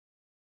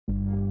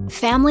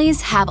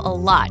Families have a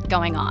lot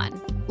going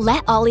on.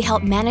 Let Ollie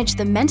help manage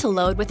the mental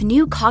load with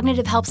new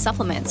cognitive help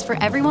supplements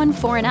for everyone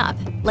 4 and up,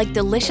 like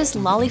delicious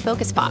Lolly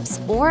Focus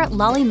Pops or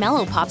Lolly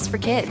Mellow Pops for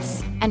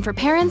kids. And for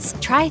parents,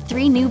 try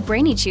 3 new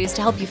Brainy Chews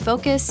to help you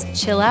focus,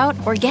 chill out,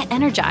 or get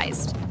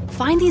energized.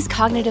 Find these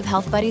cognitive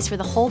health buddies for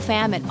the whole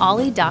fam at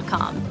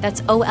ollie.com.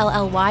 That's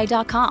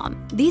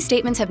OLLY.com. These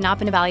statements have not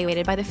been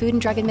evaluated by the Food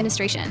and Drug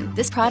Administration.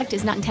 This product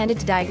is not intended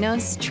to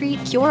diagnose,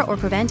 treat, cure, or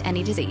prevent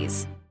any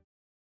disease.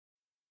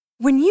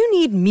 When you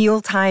need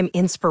mealtime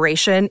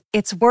inspiration,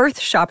 it's worth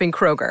shopping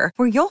Kroger,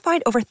 where you'll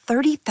find over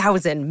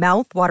 30,000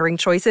 mouth-watering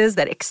choices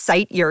that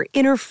excite your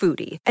inner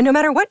foodie. And no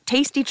matter what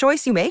tasty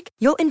choice you make,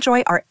 you'll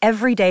enjoy our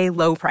everyday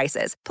low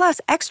prices, plus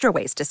extra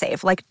ways to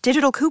save, like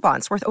digital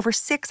coupons worth over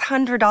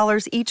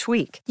 $600 each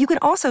week. You can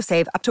also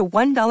save up to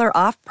 $1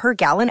 off per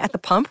gallon at the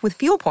pump with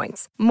fuel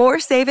points. More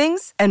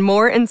savings and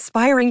more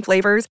inspiring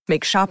flavors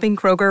make shopping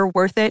Kroger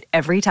worth it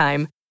every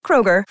time.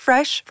 Kroger,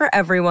 fresh for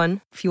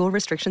everyone. Fuel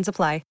restrictions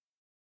apply.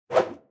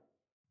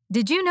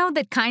 Did you know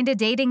that Kinda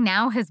Dating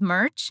now has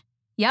merch?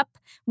 Yep,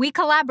 we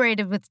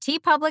collaborated with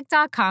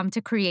tpublic.com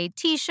to create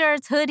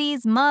t-shirts,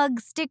 hoodies,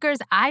 mugs, stickers,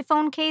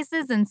 iPhone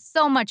cases, and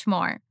so much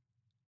more.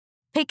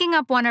 Picking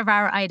up one of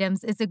our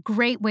items is a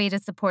great way to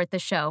support the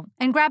show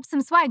and grab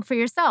some swag for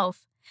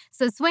yourself.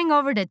 So swing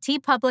over to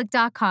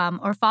tpublic.com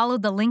or follow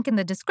the link in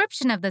the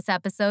description of this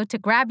episode to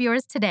grab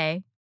yours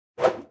today.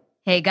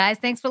 Hey guys,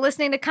 thanks for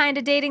listening to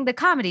Kinda Dating, the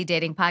comedy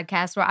dating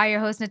podcast where I,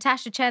 your host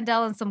Natasha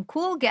Chandel, and some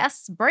cool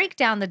guests break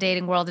down the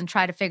dating world and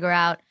try to figure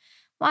out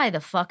why the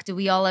fuck do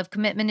we all have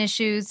commitment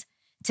issues?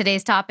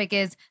 Today's topic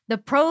is the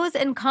pros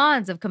and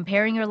cons of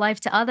comparing your life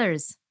to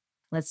others.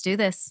 Let's do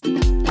this.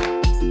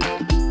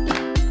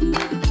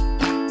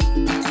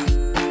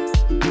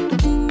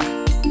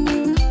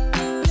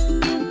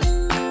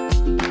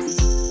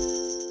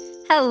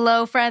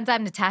 Hello friends,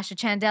 I'm Natasha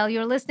Chandel.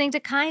 You're listening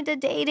to Kinda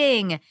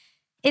Dating.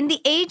 In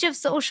the age of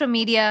social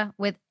media,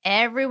 with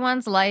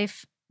everyone's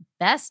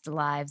best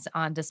lives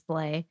on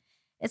display,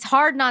 it's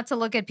hard not to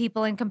look at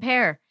people and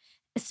compare,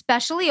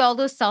 especially all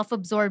those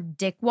self-absorbed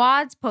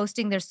dickwads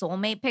posting their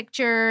soulmate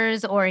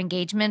pictures or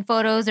engagement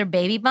photos or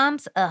baby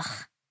bumps.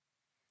 Ugh.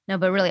 No,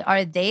 but really,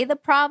 are they the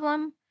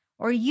problem?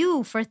 Or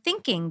you for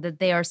thinking that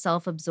they are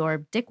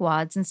self-absorbed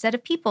dickwads instead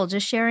of people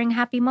just sharing a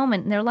happy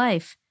moment in their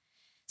life?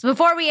 So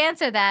before we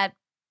answer that,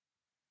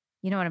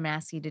 you know what I'm going to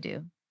ask you to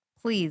do.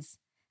 Please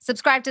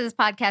subscribe to this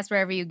podcast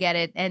wherever you get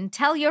it and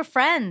tell your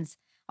friends.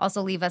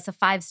 Also, leave us a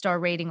 5-star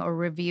rating or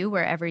review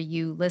wherever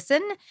you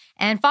listen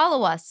and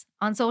follow us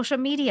on social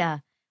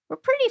media. We're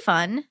pretty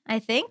fun, I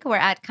think. We're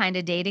at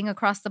Kinda Dating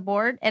across the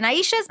board. And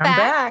Aisha's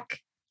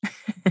back.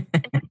 I'm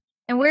back.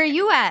 And where are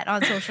you at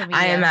on social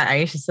media? I am at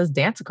Aisha Says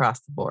Dance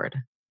across the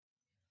board.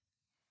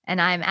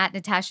 And I'm at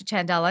Natasha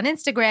Chandel on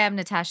Instagram,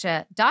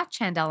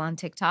 Natasha.Chandel on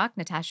TikTok,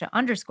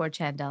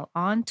 Natasha_Chandel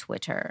on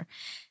Twitter.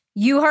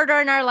 You heard her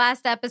in our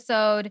last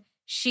episode.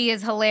 She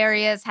is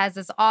hilarious, has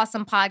this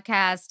awesome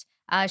podcast.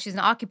 She's an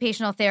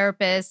occupational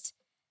therapist,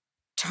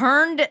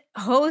 turned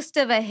host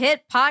of a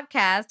hit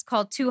podcast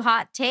called Two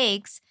Hot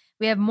Takes.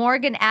 We have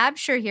Morgan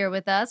Absher here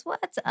with us.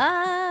 What's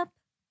up?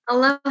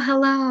 Hello,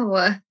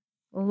 hello.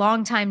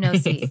 Long time no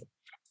see.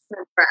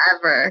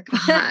 Forever.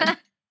 God.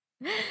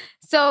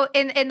 So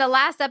in the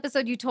last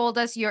episode, you told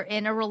us you're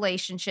in a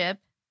relationship.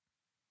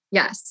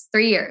 Yes,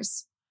 3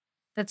 years.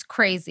 That's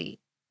crazy.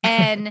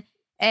 And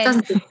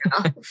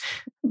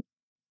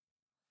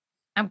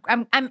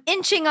I'm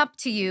inching up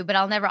to you, but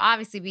I'll never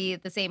obviously be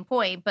at the same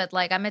point. But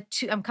like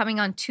I'm coming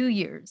on 2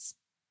 years.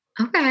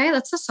 Okay,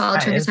 that's a solid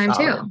chunk of time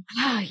too.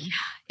 Oh yeah,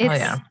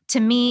 it's to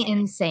me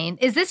insane.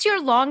 Is this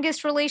your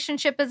longest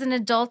relationship as an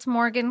adult,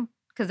 Morgan?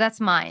 Because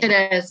that's mine. It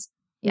is.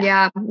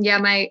 Yeah.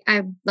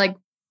 I like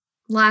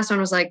last one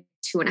was like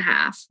 2.5.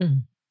 Mm-hmm.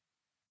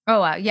 Oh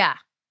wow, yeah.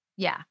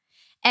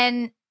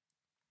 And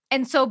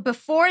so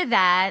before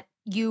that,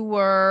 you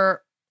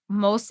were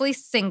mostly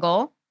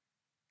single.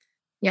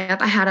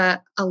 Yep, I had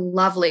a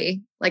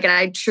lovely, and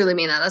I truly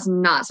mean that. That's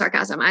not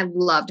sarcasm. I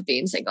loved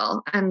being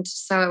single. And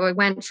so I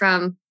went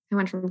from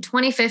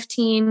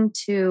 2015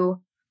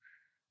 to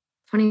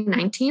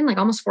 2019, like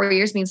almost 4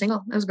 years being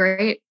single. It was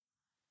great.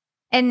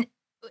 And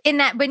in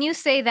that, when you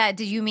say that,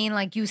 do you mean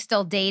like you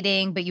still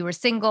dating, but you were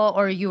single,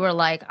 or you were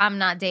like, I'm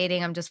not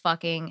dating, I'm just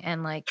fucking,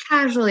 and like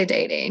casually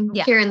dating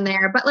here and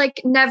there, but like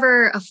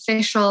never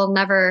official,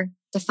 never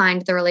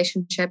defined the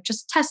relationship,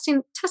 just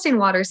testing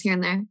waters here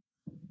and there.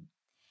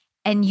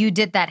 And you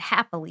did that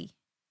happily.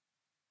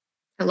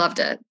 I loved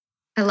it.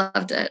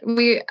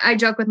 I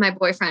joke with my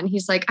boyfriend.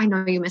 He's like, I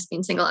know you miss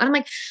being single. And I'm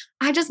like,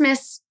 I just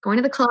miss going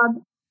to the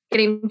club,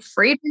 getting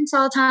free drinks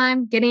all the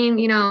time, getting,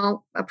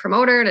 a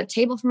promoter at a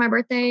table for my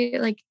birthday.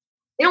 Like,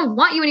 they don't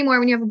want you anymore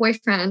when you have a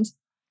boyfriend.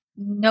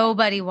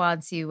 Nobody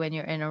wants you when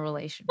you're in a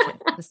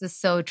relationship. This is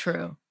so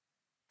true.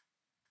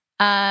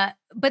 But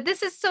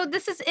this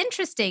is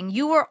interesting.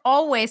 You were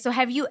always, so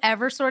have you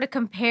ever sort of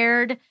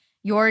compared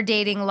your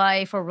dating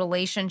life or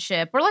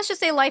relationship, or let's just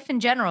say life in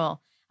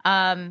general,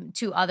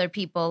 to other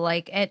people?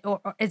 Like,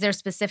 or is there a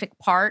specific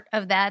part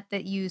of that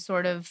you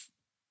sort of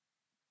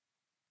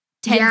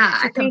tended Yeah,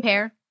 to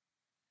compare?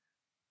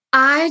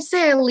 I'd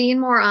say I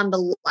lean more on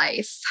the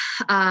life.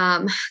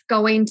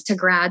 Going to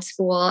grad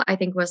school, I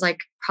think was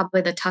like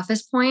probably the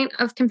toughest point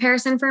of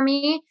comparison for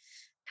me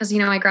because,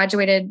 I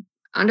graduated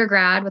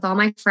undergrad with all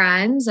my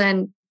friends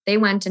and they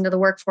went into the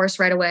workforce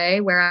right away.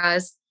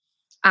 Whereas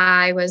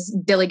I was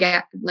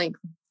dilly-dallying.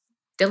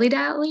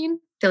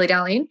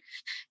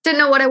 Didn't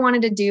know what I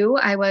wanted to do.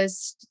 I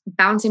was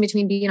bouncing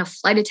between being a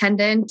flight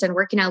attendant and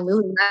working at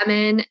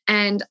Lululemon.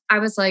 And I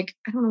was like,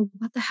 I don't know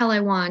what the hell I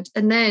want.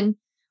 And then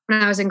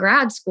when I was in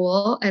grad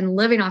school and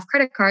living off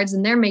credit cards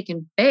and they're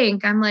making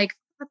bank, I'm like,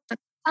 what the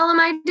hell am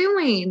I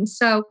doing?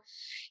 So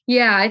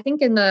yeah, I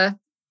think in the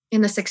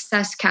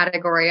success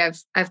category,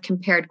 I've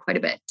compared quite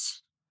a bit.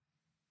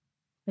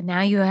 But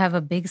now you have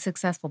a big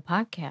successful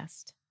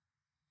podcast.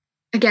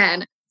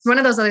 Again, it's one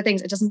of those other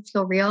things. It doesn't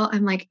feel real.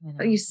 I'm like,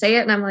 you say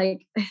it and I'm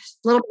like,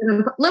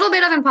 little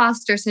bit of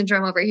imposter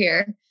syndrome over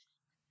here.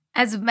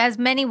 As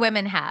many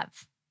women have.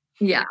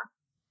 Yeah.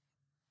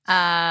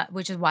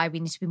 Which is why we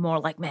need to be more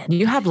like men.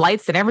 You have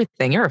lights and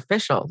everything. You're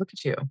official. Look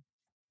at you.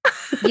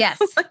 Yes.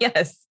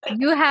 Yes.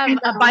 You have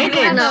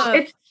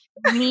a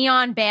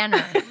neon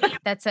banner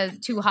that says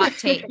 2 hot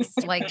takes.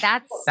 Like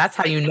that's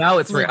how you know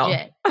it's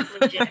legit. real.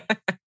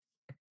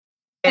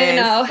 I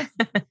know.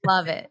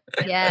 Love it.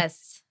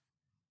 Yes.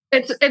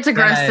 It's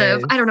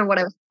aggressive. Yes. I don't know what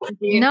I was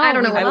thinking. No, I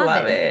don't know what I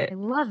love it. I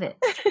love it.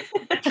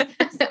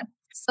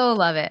 So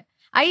love it.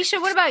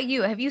 Aisha, what about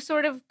you? Have you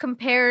sort of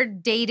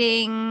compared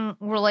dating,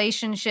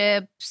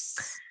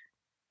 relationships,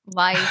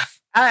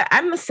 life?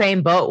 I'm the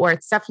same boat where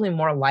it's definitely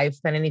more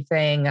life than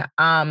anything.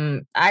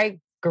 I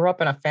grew up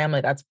in a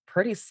family that's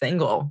pretty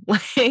single,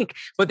 like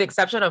with the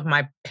exception of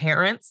my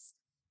parents,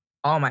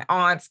 all my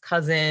aunts,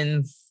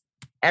 cousins,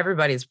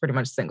 everybody's pretty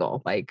much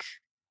single. Like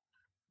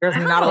there's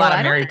not a lot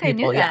of married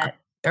people. Yeah.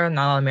 There are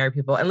not a lot of married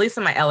people, at least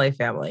in my LA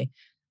family.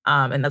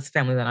 And that's the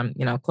family that I'm,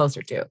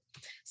 closer to.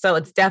 So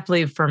it's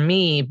definitely for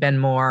me been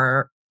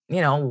more,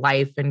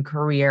 life and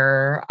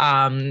career,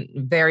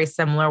 very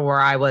similar where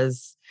I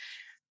was,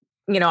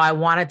 I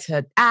wanted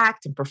to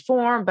act and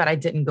perform, but I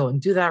didn't go and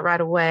do that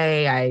right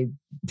away. I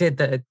did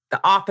the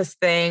office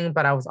thing,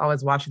 but I was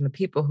always watching the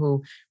people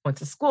who went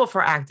to school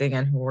for acting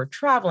and who were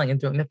traveling and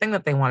doing the thing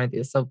that they want to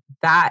do. So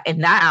that in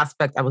that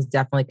aspect, I was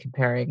definitely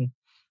comparing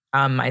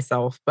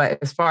myself. But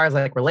as far as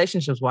like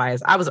relationships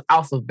wise, I was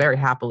also very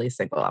happily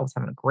single. I was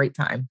having a great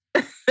time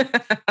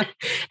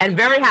and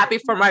very happy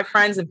for my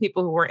friends and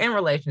people who were in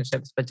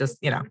relationships, but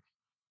just,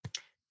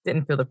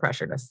 didn't feel the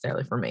pressure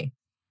necessarily for me.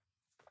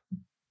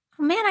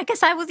 Man, I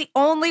guess I was the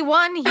only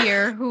one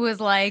here who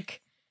was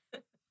like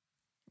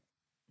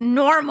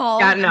normal.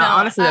 Yeah, no,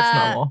 honestly, that's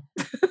normal.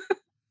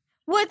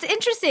 What's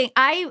interesting,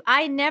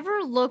 I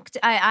never looked,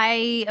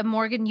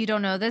 Morgan, you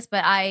don't know this,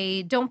 but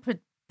I don't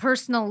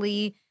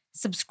personally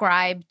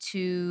subscribe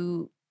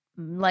to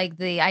like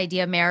the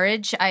idea of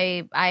marriage.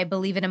 I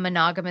believe in a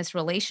monogamous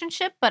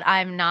relationship, but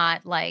I'm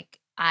not like,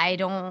 I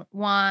don't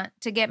want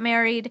to get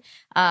married.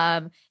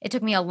 It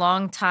took me a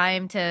long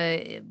time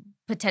to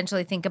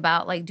potentially think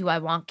about like, do I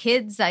want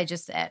kids? I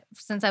just,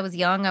 since I was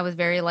young, I was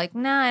very like,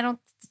 nah, I don't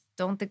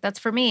think that's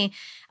for me.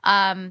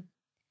 So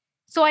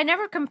I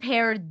never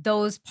compared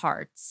those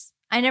parts.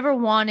 I never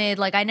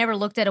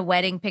looked at a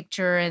wedding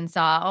picture and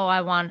saw, oh,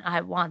 I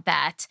want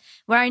that.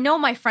 Where I know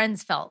my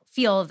friends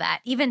feel that.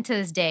 Even to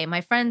this day,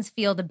 my friends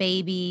feel the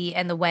baby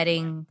and the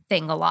wedding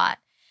thing a lot.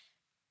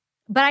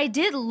 But I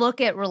did look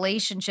at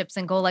relationships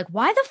and go like,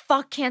 why the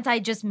fuck can't I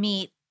just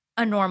meet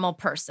a normal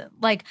person?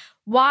 Like,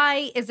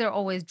 why is there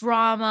always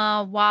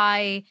drama?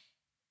 Why,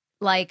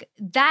 like,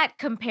 that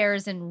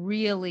comparison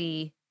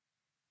really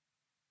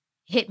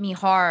hit me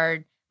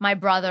hard. My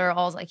brother,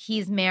 all like,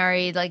 he's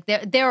married, like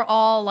they're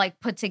all like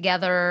put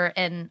together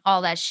and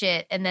all that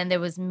shit. And then there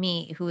was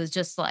me who was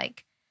just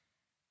like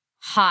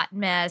hot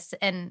mess.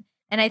 And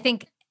I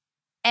think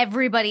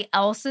everybody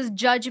else's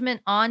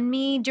judgment on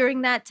me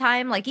during that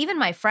time, like even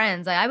my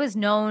friends, like I was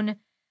known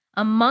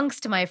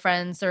amongst my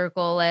friend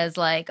circle as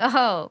like,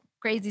 oh,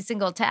 crazy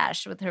single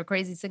Tash with her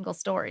crazy single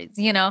stories,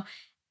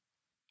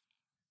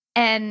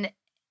 And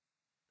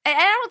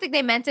I don't think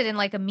they meant it in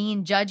like a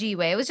mean, judgy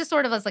way. It was just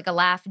sort of as like a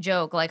laugh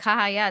joke, like,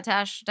 haha, yeah,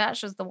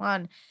 Tash is the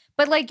one.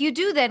 But like you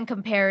do then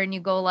compare and you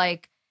go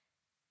like,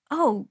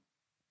 oh,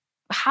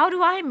 how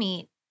do I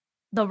meet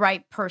the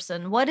right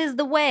person? What is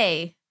the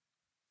way?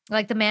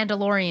 Like the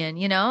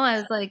Mandalorian, I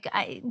was like,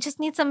 I just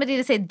need somebody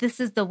to say, this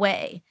is the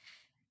way.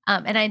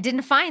 And I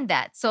didn't find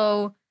that.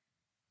 So,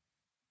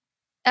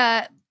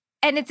 and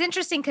it's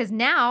interesting because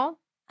now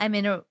I'm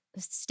in a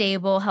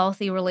stable,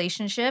 healthy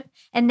relationship.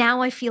 And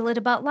now I feel it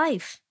about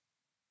life.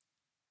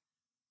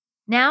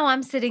 Now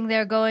I'm sitting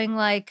there going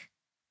like,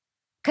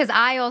 because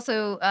I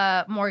also,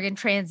 Morgan,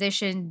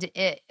 transitioned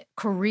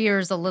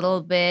careers a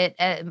little bit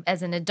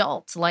as an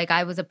adult. Like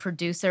I was a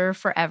producer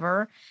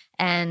forever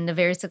and a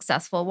very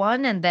successful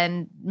one, and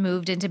then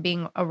moved into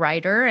being a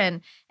writer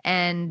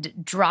and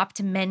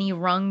dropped many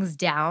rungs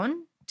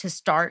down to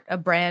start a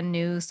brand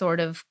new sort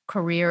of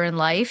career in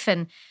life.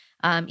 And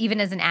Even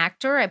as an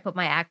actor, I put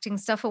my acting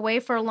stuff away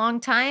for a long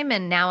time,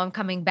 and now I'm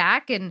coming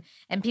back, and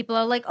people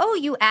are like, "Oh,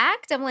 you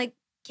act?" I'm like,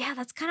 "Yeah,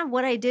 that's kind of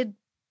what I did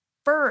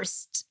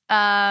first."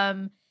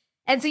 And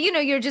so,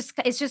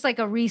 it's just like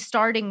a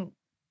restarting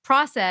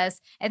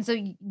process. And so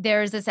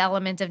there's this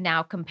element of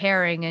now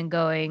comparing and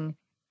going,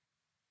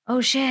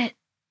 "Oh shit,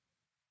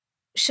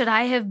 should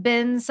I have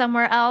been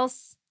somewhere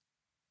else?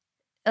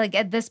 Like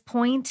at this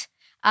point?"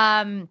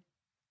 I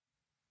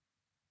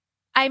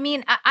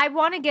mean, I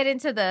want to get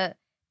into the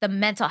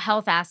mental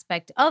health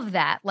aspect of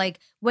that. Like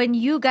when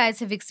you guys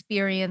have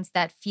experienced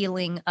that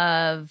feeling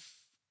of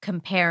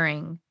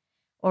comparing,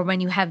 or when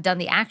you have done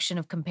the action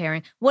of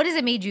comparing, what has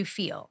it made you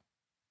feel?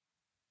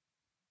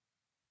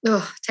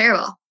 Oh,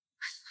 terrible.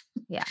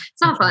 Yeah.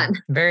 It's not fun.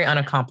 Very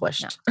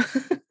unaccomplished. No.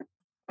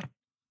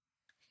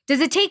 Does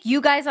it take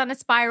you guys on a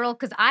spiral?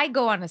 Because I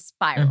go on a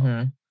spiral.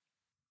 Mm-hmm.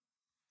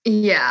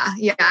 Yeah.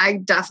 I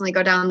definitely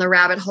go down the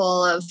rabbit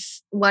hole of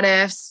what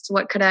ifs,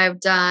 what could I have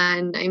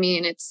done? I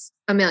mean, it's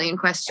a million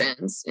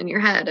questions in your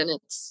head, and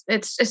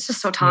it's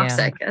just so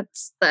toxic. Yeah.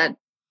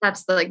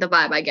 That's the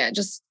vibe I get.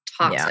 Just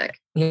toxic.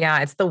 Yeah.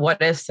 It's the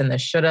what ifs and the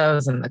should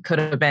haves and the could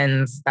have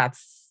beens.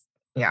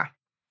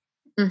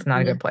 It's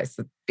not a good place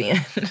to be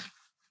in.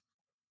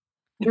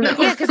 No.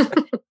 Yeah, because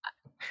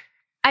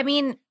I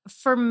mean,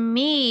 for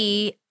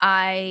me,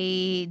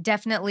 I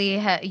definitely,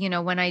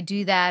 when I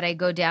do that, I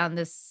go down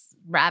this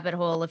rabbit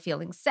hole of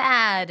feeling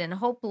sad and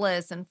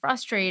hopeless and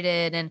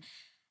frustrated.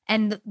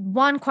 And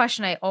one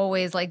question I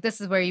always like,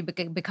 this is where you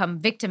become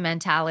victim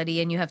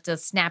mentality and you have to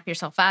snap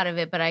yourself out of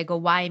it. But I go,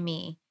 why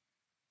me?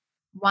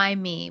 Why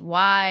me?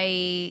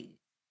 Why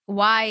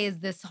is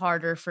this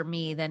harder for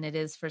me than it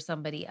is for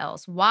somebody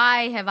else?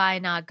 Why have I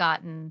not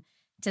gotten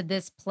to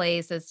this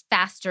place as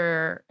fast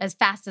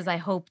as I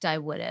hoped I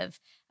would have?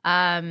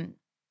 Have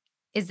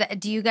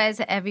you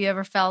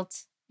ever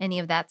felt any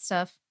of that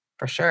stuff?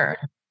 For sure.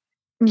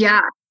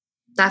 Yeah,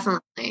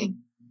 definitely.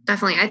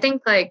 I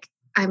think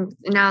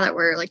now that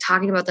we're like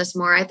talking about this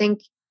more, I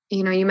think,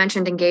 you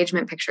mentioned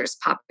engagement pictures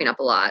popping up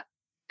a lot,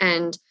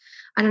 and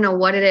I don't know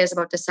what it is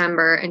about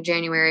December and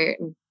January,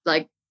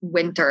 like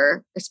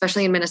winter,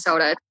 especially in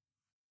Minnesota.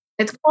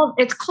 It's cold.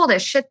 It's cold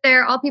as shit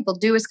there. All people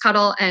do is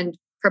cuddle and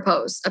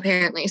propose,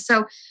 apparently.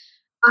 So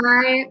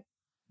I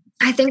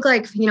think,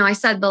 I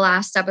said the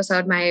last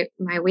episode, my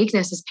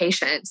weakness is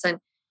patience. And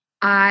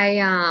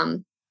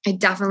I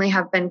definitely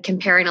have been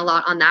comparing a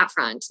lot on that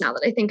front now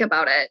that I think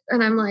about it.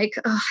 And I'm like,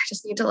 I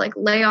just need to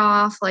lay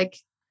off,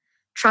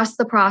 trust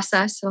the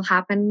process. It'll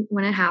happen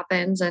when it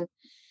happens. And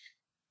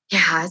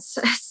yeah,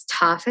 it's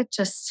tough. It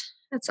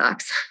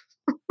sucks.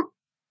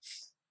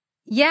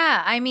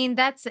 Yeah, I mean,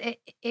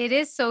 it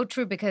is so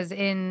true, because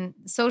in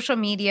social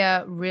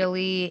media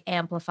really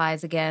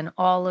amplifies again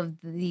all of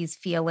these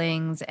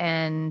feelings.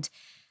 And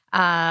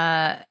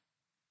have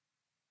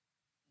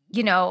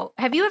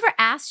you ever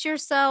asked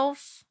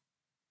yourself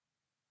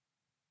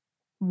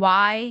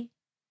why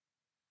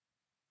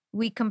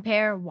we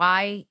compare?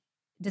 Why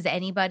does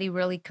anybody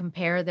really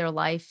compare their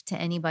life to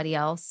anybody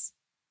else?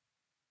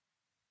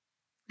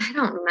 I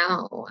don't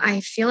know. I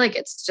feel like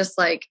it's just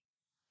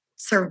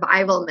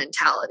survival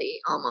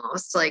mentality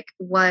almost.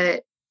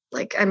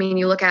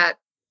 You look at,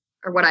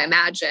 or what I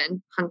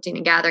imagine, hunting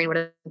and gathering would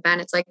have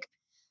been. It's like,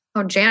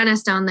 oh,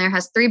 Janice down there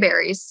has 3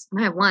 berries and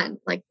I have 1.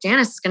 Like,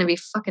 Janice is going to be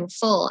fucking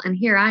full, and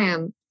here I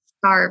am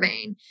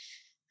starving.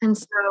 And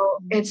so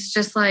it's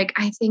just I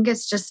think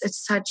it's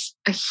such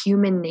a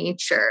human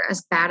nature,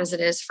 as bad as it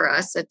is for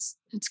us. It's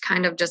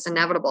kind of just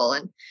inevitable.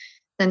 And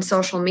then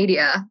social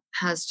media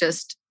has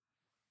just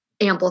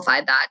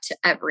amplified that to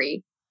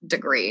every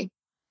degree.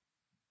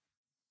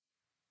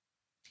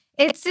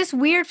 It's this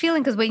weird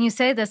feeling, because when you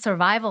say the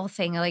survival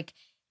thing,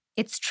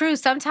 it's true.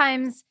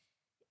 Sometimes,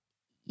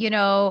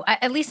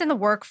 at least in the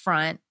work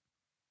front,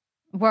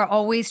 we're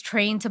always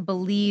trained to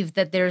believe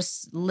that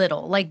there's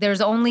little,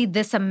 there's only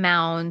this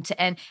amount.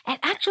 And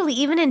actually,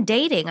 even in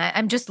dating,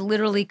 I'm just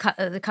literally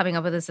coming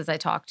up with this as I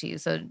talk to you.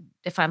 So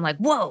if I'm like,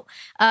 whoa,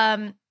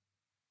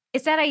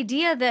 it's that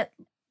idea that,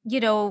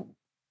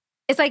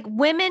 it's like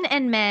women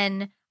and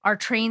men are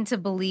trained to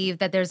believe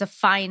that there's a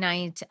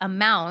finite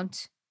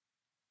amount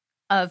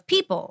of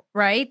people,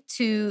 right,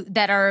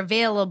 that are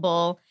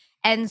available.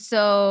 And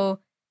so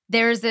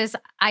there's this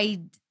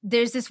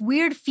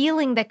weird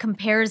feeling that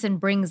compares and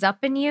brings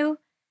up in you,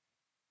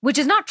 which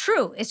is not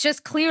true. It's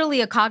just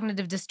clearly a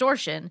cognitive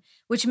distortion,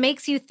 which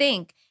makes you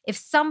think if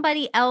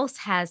somebody else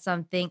has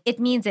something, it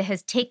means it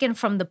has taken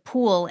from the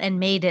pool and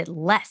made it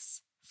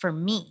less for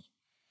me.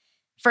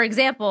 For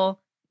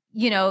example,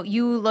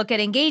 you look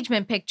at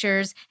engagement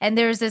pictures and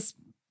there's this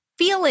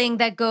feeling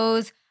that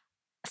goes,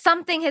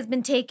 something has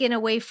been taken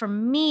away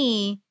from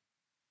me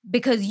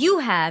because you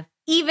have,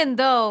 even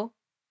though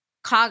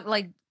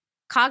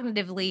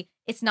cognitively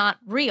it's not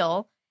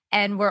real,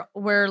 and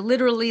we're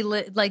literally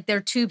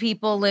they're 2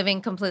 people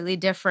living completely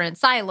different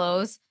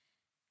silos,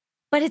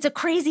 but it's a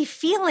crazy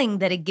feeling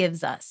that it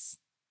gives us.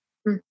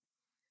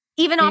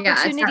 Even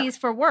opportunities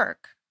for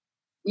work.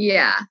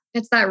 Yeah,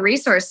 it's that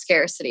resource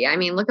scarcity. I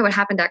mean, look at what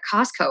happened at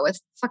Costco with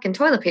fucking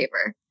toilet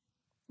paper.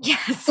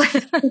 Yes.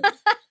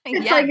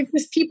 It's like, it's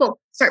just people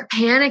start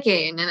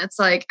panicking. And it's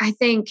like, I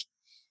think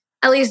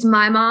at least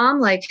my mom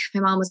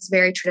was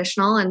very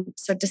traditional. And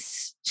so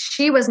just,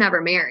 she was never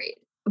married,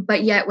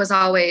 but yet was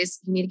always,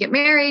 you need to get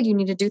married. You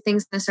need to do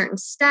things in a certain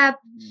step.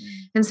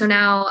 And so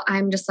now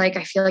I'm just like,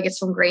 I feel like it's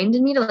so ingrained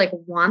in me to like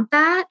want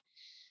that.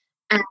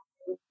 And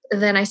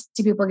then I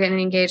see people getting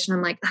engaged and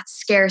I'm like, that's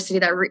scarcity.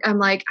 I'm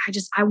like,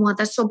 I want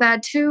that so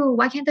bad too.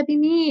 Why can't that be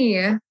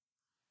me?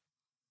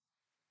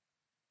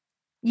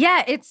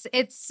 Yeah,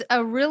 it's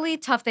a really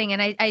tough thing.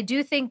 And I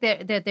do think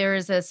that there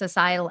is a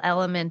societal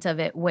element of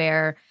it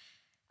where,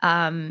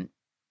 since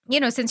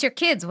you're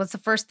kids, what's the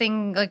first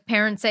thing like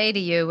parents say to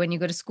you when you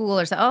go to school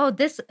or so? Oh,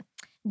 this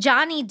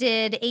Johnny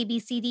did A, B,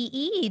 C, D,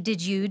 E.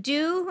 Did you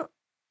do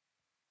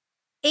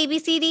A, B,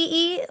 C, D,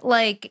 E?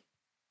 Like,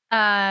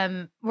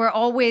 we're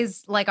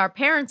always like our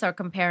parents are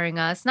comparing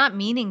us, not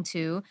meaning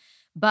to,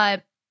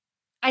 but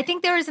I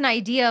think there is an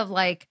idea of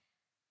like,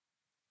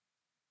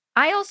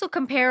 I also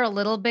compare a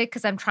little bit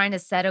because I'm trying to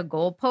set a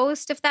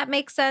goalpost, if that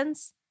makes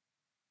sense.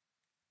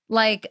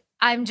 Like,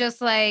 I'm just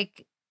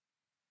like,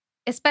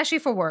 especially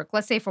for work,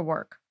 let's say for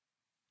work,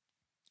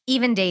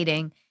 even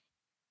dating,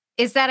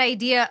 is that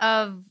idea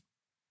of,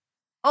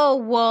 oh,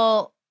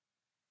 well,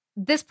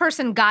 this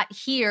person got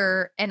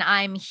here and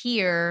I'm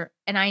here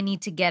and I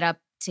need to get up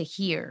to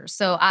here.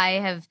 So I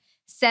have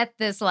set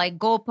this like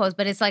goalpost,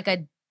 but it's like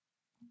a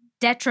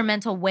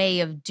detrimental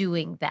way of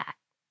doing that.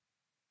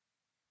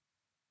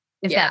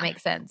 If that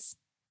makes sense.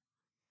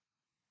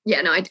 Yeah,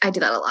 no, I do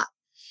that a lot.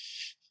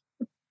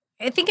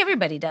 I think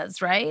everybody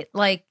does, right?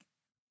 Like,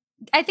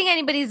 I think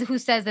anybody who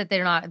says that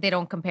they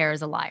don't compare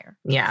is a liar.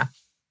 Yeah,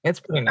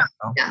 it's pretty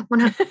natural. Yeah,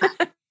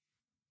 100%.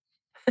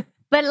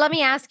 But let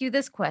me ask you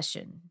this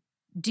question.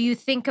 Do you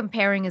think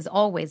comparing is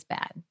always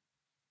bad?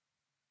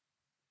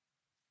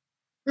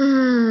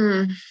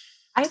 I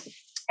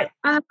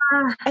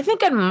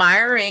think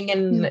admiring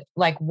and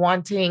like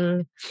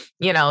wanting,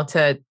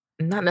 to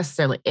not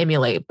necessarily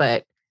emulate,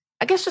 but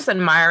I guess just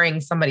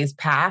admiring somebody's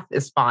path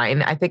is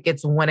fine. I think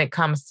it's when it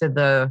comes to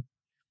the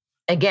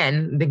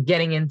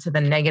getting into the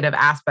negative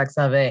aspects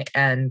of it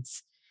and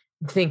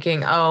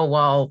thinking, oh,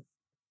 well,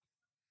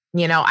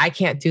 I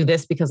can't do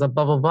this because of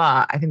blah, blah,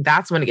 blah. I think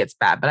that's when it gets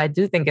bad. But I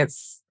do think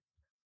it's,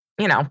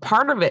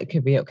 part of it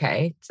could be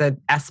okay to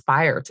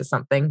aspire to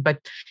something,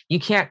 but you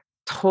can't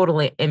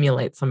totally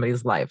emulate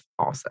somebody's life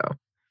also.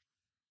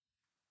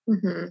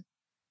 Mm-hmm.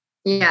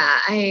 Yeah,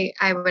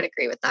 I would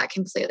agree with that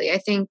completely. I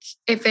think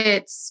if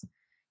it's,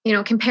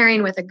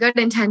 comparing with a good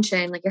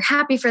intention, like you're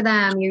happy for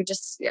them, you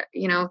just,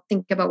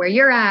 think about where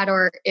you're at,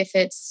 or if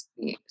it's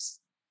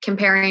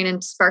comparing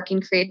and sparking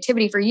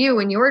creativity for you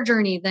and your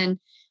journey, then,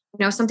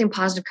 something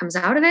positive comes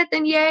out of it,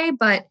 then yay.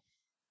 But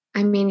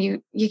I mean,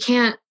 you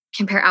can't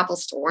compare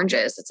apples to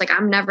oranges. It's like,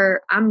 I'm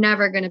never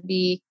going to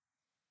be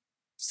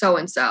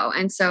so-and-so.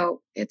 And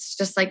so it's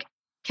just like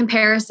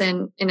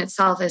comparison in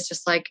itself is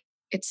just like,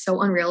 it's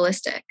so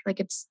unrealistic. Like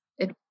it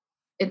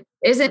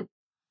isn't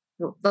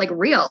like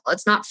real.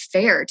 It's not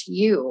fair to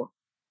you.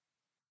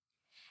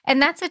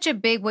 And that's such a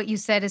big, what you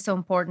said is so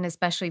important,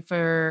 especially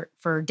for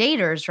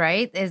daters,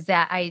 right? Is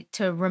that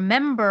to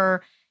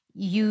remember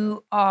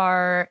you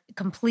are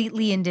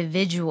completely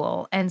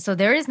individual. And so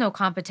there is no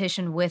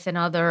competition with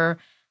another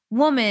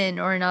woman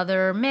or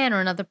another man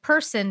or another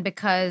person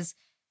because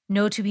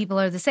no two people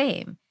are the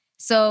same.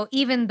 So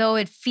even though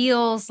it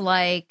feels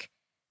like,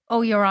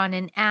 oh, you're on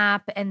an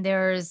app and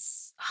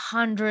there's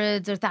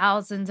hundreds or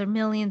thousands or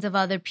millions of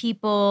other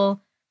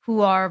people who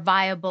are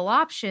viable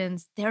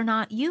options, they're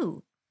not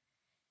you.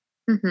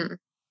 Mm-hmm.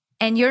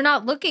 And you're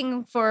not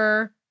looking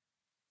for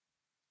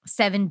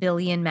 7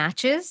 billion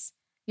matches.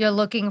 You're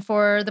looking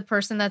for the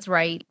person that's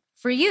right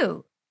for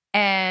you.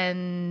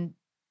 And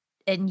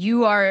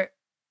you are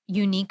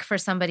unique for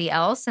somebody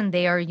else and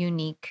they are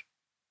unique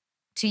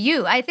to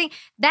you. I think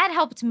that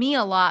helped me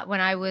a lot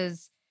when I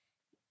was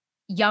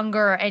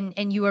younger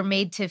and you were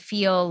made to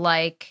feel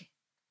like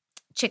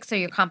chicks are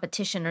your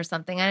competition or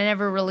something. I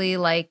never really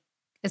like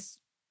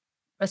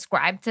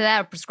ascribed to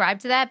that or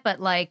prescribed to that, but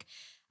like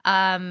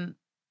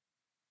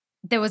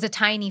there was a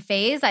tiny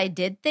phase I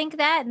did think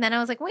that, and then I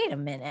was like, wait a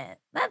minute,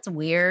 that's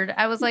weird.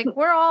 I was like,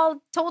 we're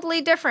all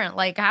totally different.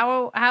 Like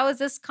how is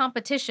this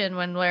competition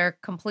when we're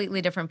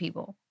completely different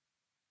people?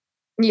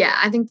 Yeah,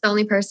 I think the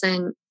only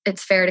person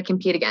it's fair to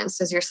compete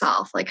against is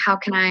yourself. Like how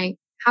can I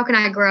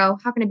grow?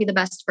 How can I be the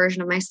best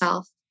version of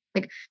myself?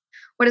 Like,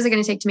 what is it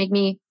going to take to make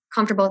me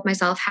comfortable with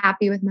myself,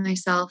 happy with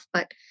myself?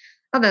 But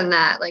other than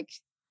that, like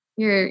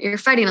you're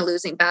fighting a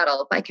losing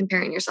battle by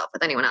comparing yourself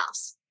with anyone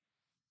else.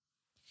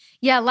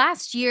 Yeah,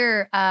 last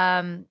year,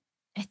 I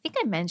think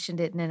I mentioned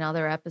it in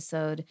another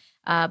episode,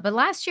 but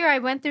last year I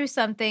went through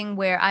something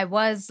where I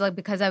was like,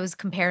 because I was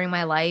comparing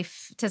my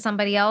life to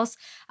somebody else,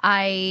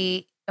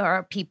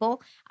 or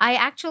people, I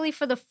actually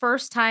for the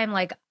first time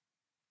like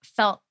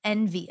felt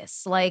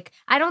envious. Like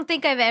I don't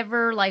think I've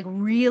ever like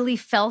really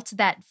felt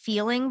that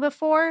feeling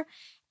before.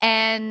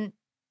 And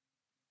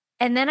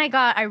then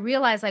I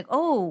realized like,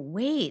 oh,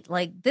 wait,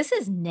 like this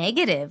is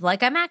negative.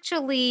 Like I'm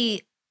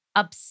actually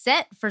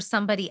upset for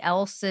somebody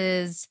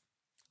else's.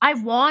 I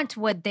want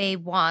what they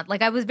want.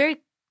 Like I was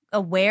very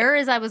aware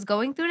as I was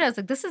going through it. I was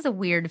like, this is a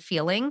weird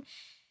feeling.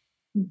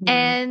 Mhm.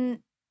 And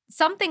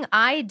something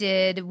I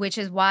did, which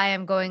is why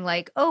I'm going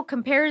like, oh,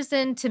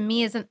 comparison to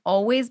me isn't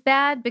always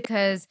bad,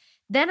 because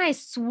then I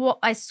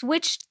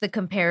switched the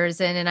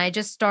comparison and I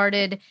just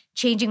started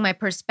changing my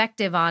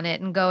perspective on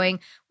it and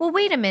going, well,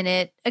 wait a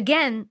minute.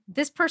 Again,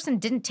 this person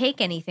didn't take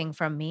anything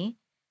from me.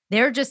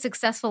 They're just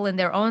successful in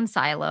their own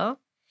silo.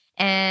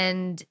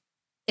 And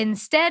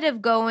instead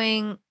of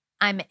going,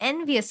 I'm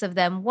envious of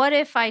them, what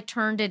if I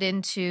turned it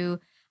into,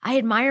 I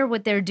admire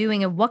what they're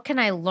doing and what can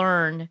I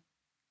learn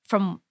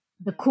from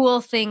the cool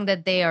thing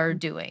that they are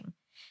doing?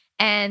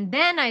 And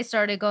then I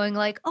started going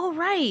like, oh,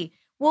 right.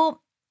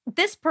 Well,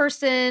 this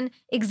person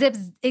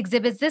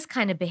exhibits this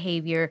kind of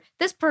behavior.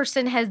 This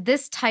person has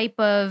this type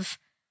of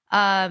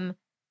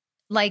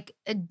like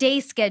a day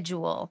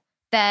schedule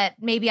that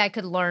maybe I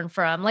could learn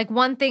from. Like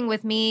one thing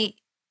with me,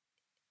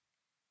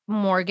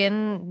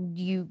 Morgan,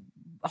 you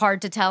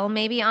hard to tell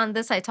maybe on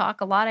this. I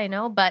talk a lot, I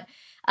know, but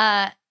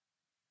I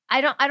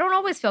don't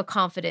always feel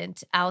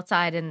confident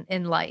outside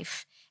in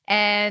life.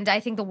 And I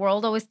think the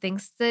world always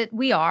thinks that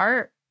we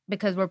are,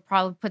 because we're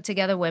probably put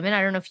together women.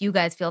 I don't know if you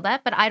guys feel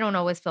that, but I don't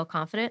always feel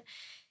confident.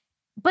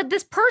 But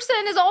this person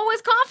is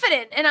always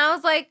confident. And I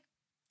was like,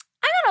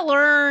 I gotta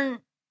learn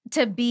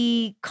to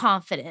be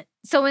confident.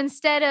 So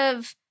instead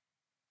of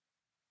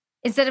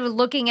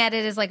looking at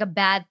it as like a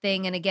bad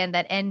thing, and again,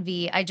 that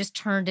envy, I just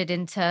turned it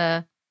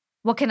into,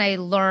 what can I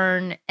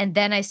learn? And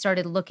then I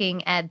started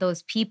looking at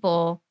those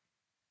people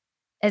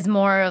as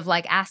more of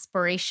like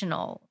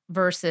aspirational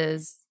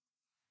versus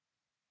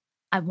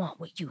I want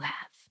what you have.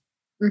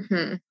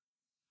 Mhm.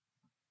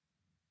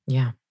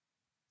 Yeah.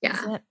 Does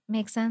Yeah, that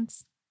make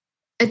sense?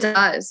 it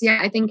does. Yeah,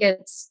 I think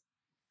it's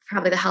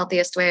probably the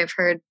healthiest way I've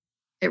heard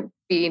it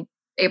be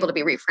able to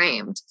be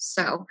reframed.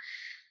 So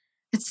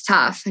it's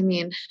tough. I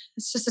mean,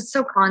 it's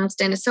so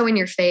constant. It's so in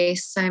your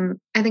face.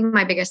 I think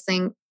my biggest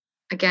thing,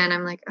 again,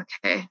 I'm like,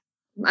 okay,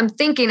 I'm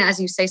thinking as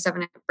you say stuff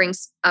and it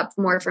brings up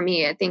more for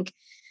me. I think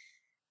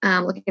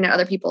looking at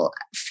other people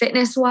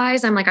fitness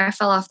wise, I'm like, I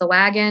fell off the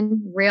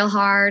wagon real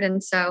hard.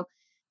 And so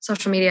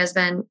social media has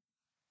been,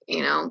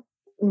 you know,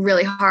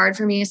 really hard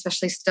for me,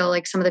 especially still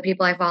like some of the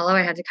people I follow.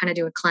 I had to kind of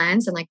do a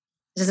cleanse and like,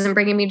 this isn't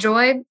bringing me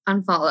joy,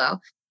 unfollow.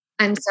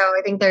 And so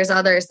I think there's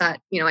others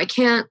that, you know, I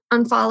can't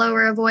unfollow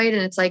or avoid.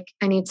 And it's like,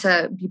 I need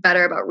to be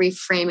better about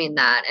reframing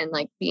that and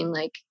like being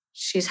like,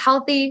 she's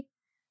healthy.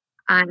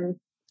 I'm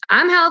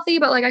healthy,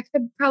 but like I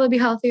could probably be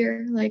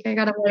healthier. Like I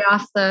got to lay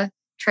off the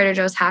Trader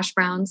Joe's hash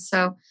browns.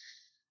 So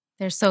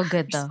They're so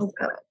good they're though. so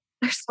good.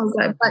 They're so So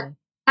good. But good.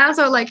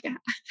 also like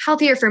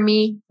healthier for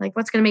me, like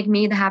what's going to make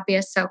me the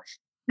happiest. So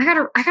I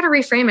gotta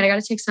reframe it. I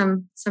gotta take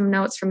some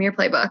notes from your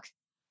playbook.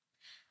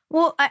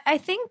 Well, I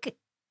think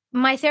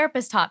my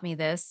therapist taught me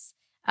this.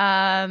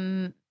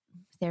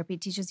 Therapy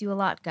teaches you a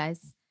lot, guys.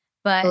 I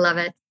But love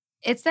it.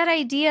 it's that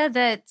idea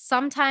that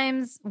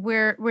sometimes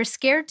we're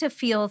scared to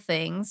feel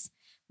things,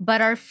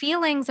 but our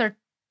feelings are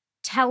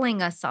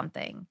telling us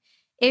something.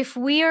 If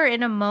we are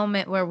in a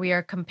moment where we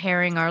are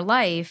comparing our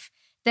life,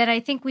 then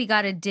I think we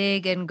got to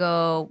dig and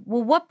go,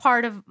 well, what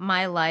part of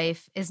my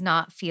life is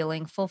not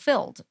feeling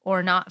fulfilled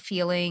or not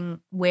feeling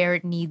where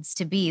it needs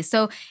to be?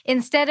 So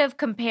instead of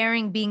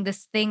comparing being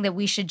this thing that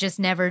we should just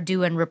never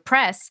do and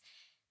repress,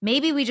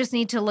 maybe we just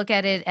need to look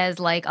at it as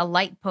like a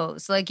light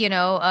post, like,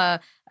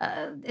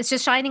 it's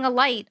just shining a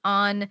light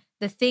on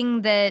the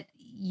thing that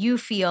you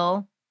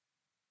feel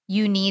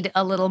you need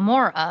a little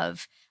more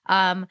of,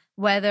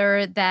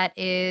 whether that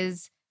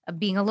is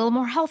being a little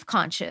more health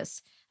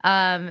conscious,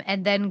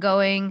 and then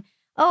going,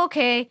 oh,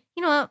 okay,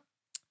 you know what?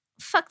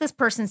 Fuck this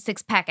person's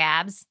 6-pack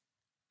abs.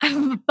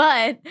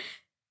 But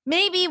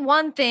maybe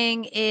one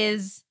thing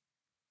is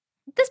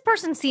this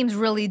person seems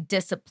really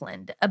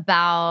disciplined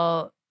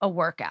about a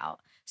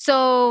workout.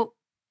 So,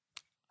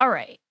 all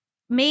right,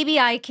 maybe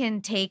I can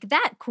take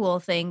that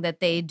cool thing that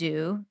they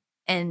do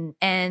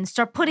and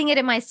start putting it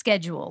in my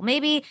schedule.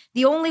 Maybe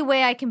the only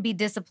way I can be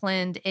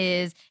disciplined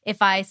is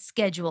if I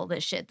schedule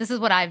this shit. This is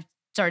what I've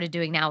started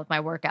doing now with my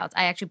workouts.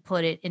 I actually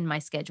put it in my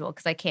schedule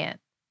because I can't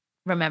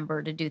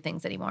remember to do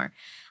things anymore.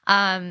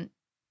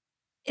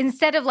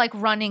 Instead of like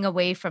running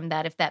away from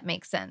that, if that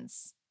makes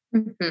sense.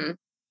 Mhm.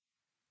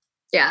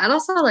 Yeah, it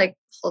also like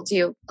holds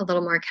you a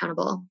little more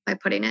accountable by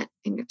putting it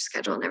in your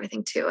schedule and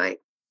everything too.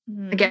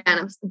 Again,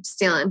 I'm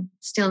stealing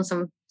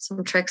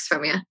some tricks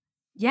from you.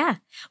 Yeah.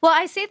 Well,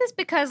 I say this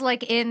because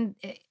like in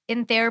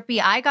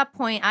therapy, I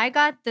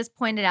got this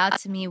pointed out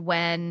to me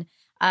when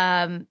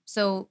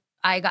so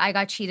I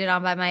got cheated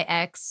on by my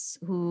ex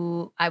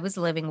who I was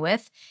living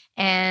with,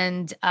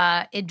 and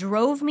it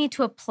drove me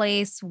to a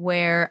place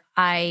where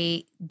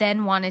I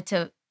then wanted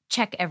to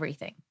check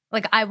everything.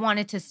 Like I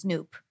wanted to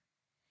snoop.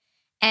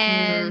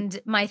 And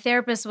my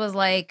therapist was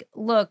like,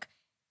 "Look,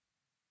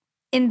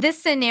 in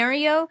this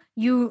scenario,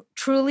 you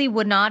truly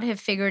would not have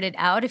figured it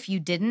out if you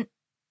didn't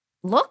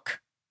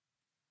look."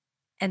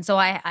 And so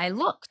I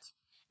looked,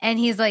 and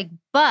he's like,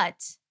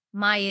 but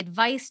my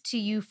advice to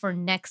you for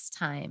next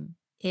time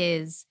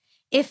is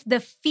if the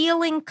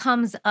feeling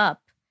comes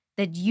up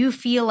that you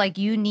feel like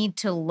you need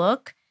to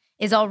look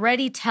is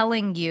already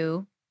telling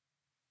you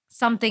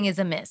something is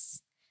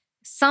amiss.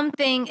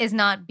 Something is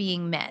not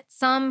being met.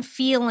 Some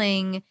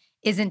feeling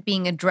isn't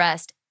being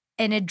addressed,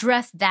 and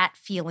address that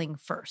feeling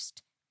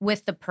first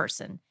with the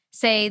person.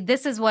 Say,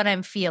 this is what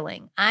I'm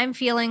feeling. I'm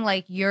feeling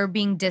like you're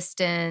being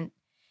distant.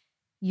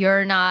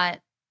 You're not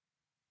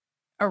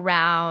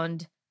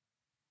around.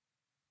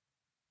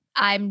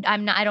 I'm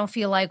not, I don't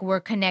feel like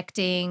we're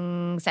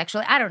connecting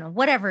sexually. I don't know,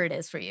 whatever it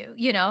is for you,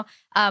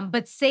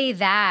 but say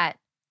that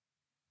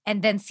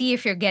and then see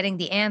if you're getting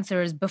the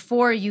answers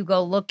before you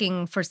go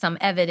looking for some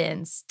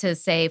evidence to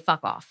say, fuck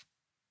off.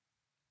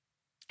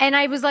 And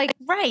I was like,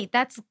 right,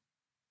 that's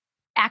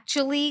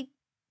actually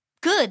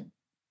good.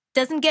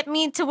 Doesn't get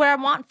me to where I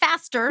want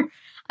faster.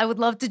 I would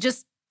love to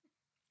just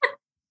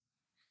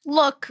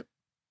look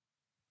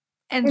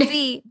and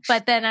see,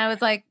 but then I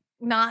was like,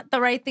 not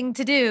the right thing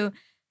to do.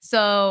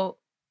 So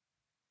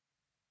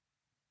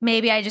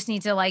maybe I just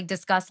need to like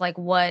discuss like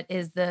what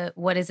is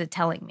it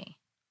telling me?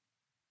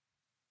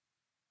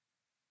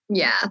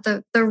 Yeah,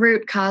 the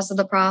root cause of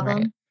the problem.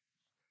 Right.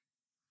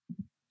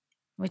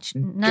 Which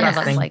none of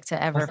us like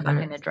to ever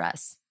fucking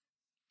address.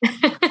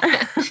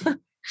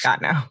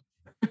 God, no.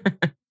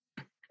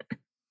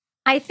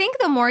 I think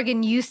though,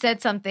 Morgan, you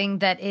said something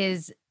that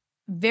is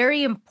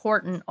very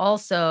important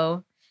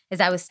also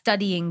as I was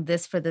studying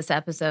this for this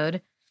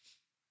episode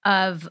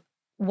of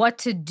what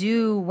to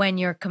do when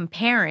you're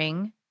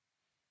comparing,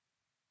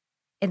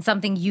 and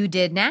something you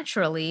did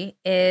naturally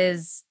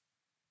is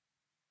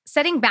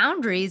setting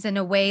boundaries in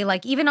a way,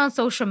 like even on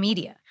social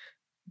media,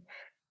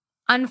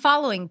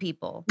 unfollowing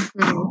people.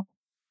 Mm-hmm.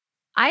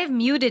 I've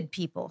muted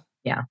people.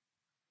 Yeah.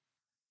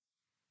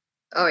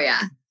 Oh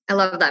yeah. I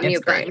love that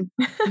mute button.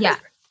 Yeah.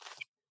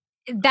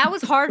 That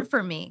was hard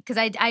for me because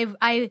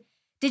I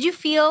did you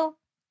feel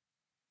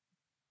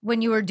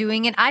when you were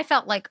doing it? I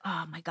felt like,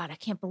 oh my God, I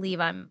can't believe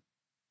I'm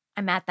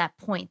at that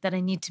point that I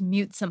need to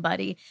mute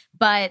somebody.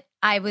 But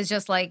I was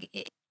just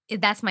like,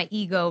 that's my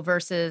ego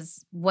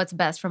versus what's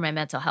best for my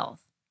mental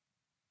health.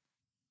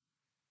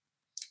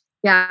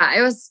 Yeah,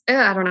 it was,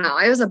 I don't know.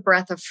 It was a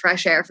breath of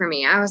fresh air for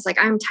me. I was like,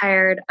 I'm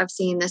tired of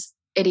seeing this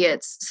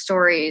idiot's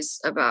stories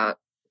about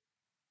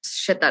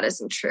shit that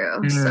isn't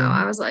true. So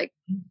I was like,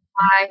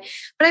 why?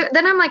 But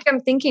then I'm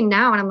thinking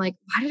now and I'm like,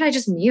 why did I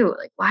just mute?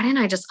 Like, why didn't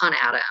I just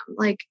unadd him?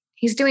 Like,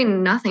 he's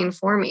doing nothing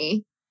for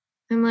me.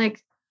 I'm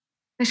like,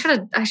 I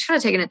should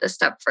have taken it this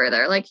step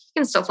further. Like, he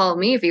can still follow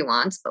me if he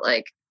wants, but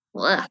like,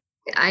 bleh,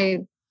 I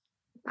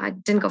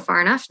didn't go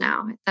far enough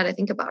now that I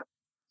think about it.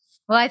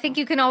 Well, I think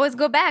you can always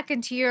go back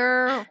into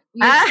you're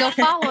still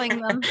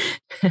following them.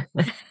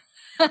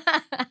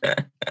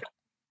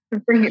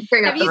 bring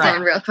up the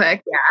phone real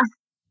quick.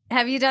 Yeah.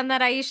 Have you done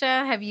that,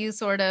 Aisha? Have you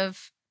sort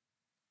of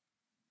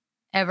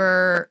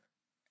ever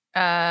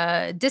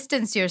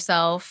distanced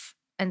yourself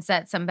and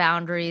set some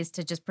boundaries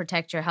to just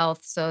protect your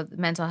health, so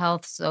mental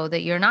health, so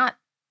that you're not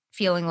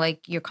feeling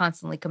like you're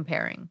constantly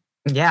comparing?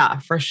 Yeah,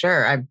 for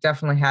sure. I've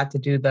definitely had to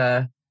do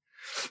the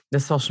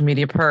social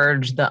media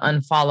purge, the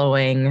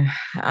unfollowing,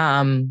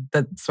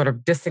 the sort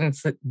of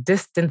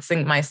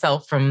distancing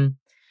myself from,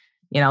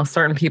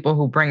 certain people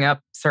who bring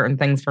up certain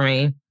things for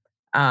me.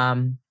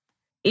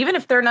 Even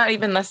if they're not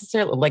even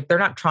necessarily, like, they're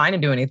not trying to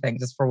do anything,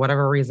 just for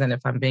whatever reason,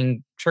 if I'm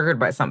being triggered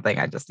by something,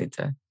 I just need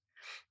to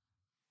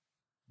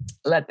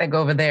let that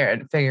go over there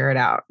and figure it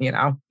out,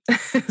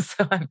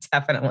 So I've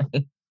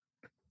definitely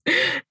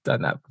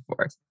done that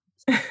before.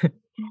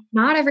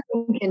 Not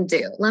everyone can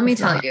do. Let me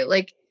tell you,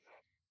 like,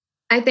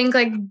 I think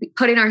like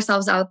putting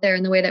ourselves out there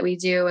in the way that we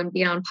do and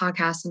being on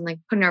podcasts and like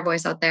putting our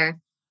voice out there,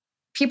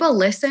 people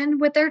listen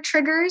with their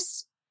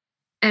triggers.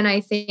 And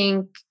I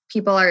think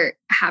people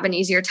have an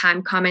easier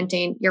time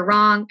commenting, you're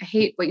wrong, I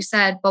hate what you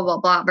said, blah, blah,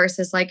 blah,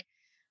 versus like,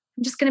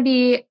 I'm just going to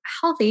be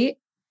healthy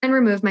and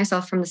remove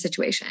myself from the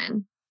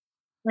situation.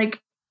 Like,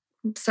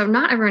 so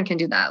not everyone can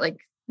do that. Like,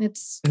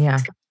 it's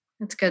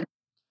good.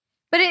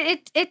 But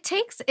it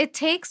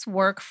takes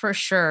work for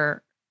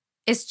sure.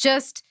 It's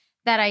just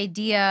that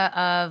idea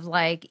of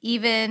like,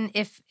 even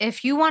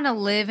if you want to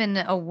live in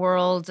a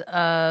world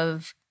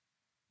of,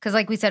 because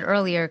like we said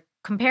earlier,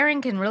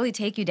 comparing can really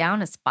take you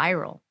down a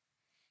spiral.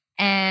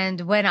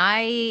 And when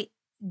I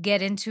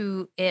get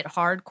into it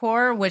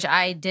hardcore, which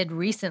I did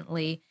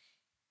recently,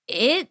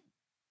 it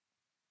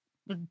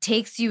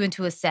takes you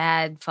into a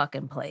sad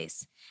fucking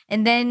place.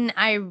 And then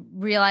I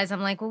realize,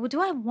 I'm like, well,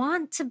 do I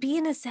want to be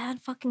in a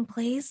sad fucking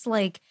place?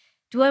 Like,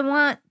 do I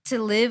want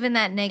to live in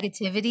that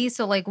negativity?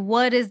 So like,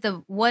 what is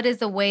the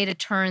way to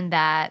turn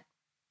that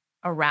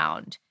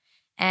around,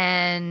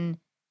 and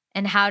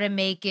how to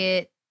make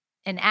it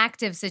an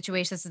active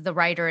situation? This is the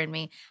writer in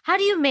me. How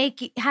do you make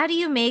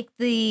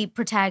the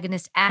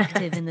protagonist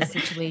active in the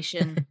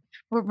situation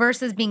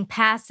versus being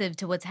passive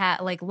to what's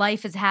like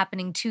life is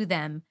happening to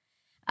them?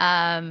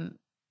 And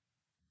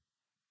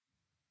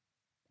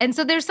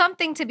so there's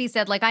something to be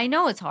said. Like, I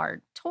know it's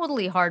hard,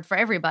 totally hard for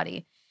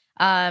everybody.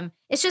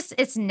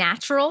 It's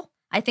natural.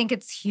 I think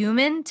it's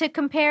human to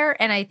compare.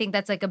 And I think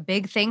that's like a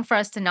big thing for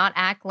us to not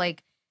act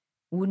like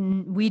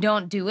we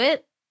don't do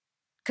it.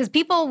 Because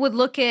people would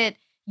look at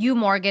you,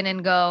 Morgan,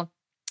 and go,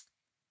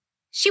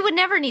 she would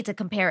never need to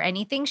compare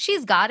anything.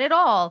 She's got it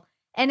all.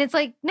 And it's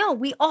like, no,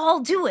 we all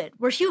do it.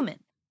 We're human.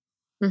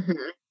 Mm-hmm.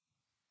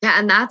 Yeah.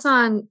 And that's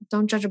on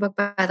Don't Judge a Book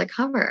by the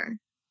Cover.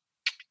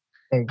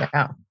 There you go.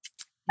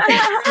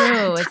 It's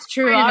true. It's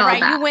true. All right.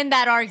 that. You win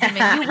that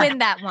argument. You win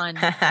that one.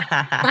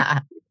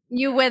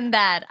 You win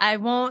that. I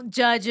won't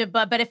judge it.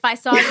 But if I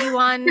saw you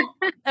on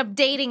a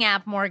dating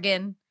app,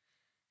 Morgan,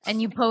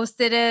 and you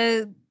posted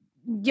a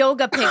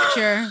yoga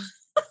picture.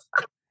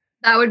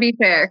 That would be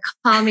fair.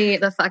 Call me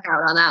the fuck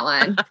out on that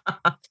one.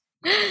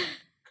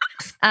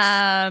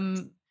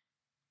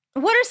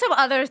 What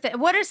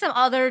are some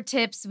other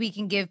tips we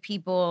can give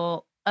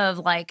people of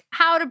like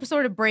how to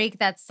sort of break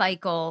that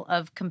cycle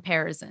of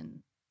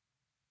comparison?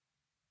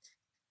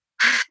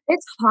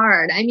 It's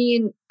hard. I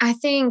mean, I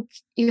think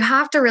you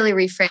have to really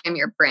reframe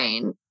your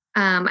brain.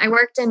 I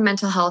worked in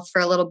mental health for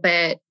a little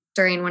bit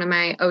during one of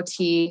my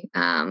OT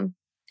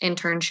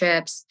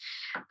internships.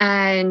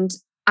 And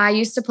I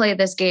used to play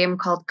this game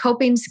called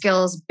Coping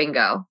Skills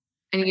Bingo.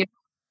 And you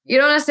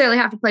don't necessarily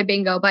have to play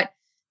bingo, but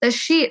the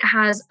sheet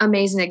has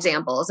amazing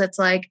examples. It's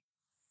like,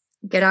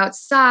 get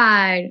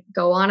outside,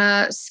 go on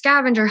a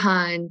scavenger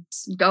hunt,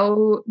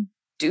 go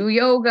do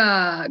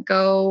yoga,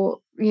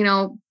 go,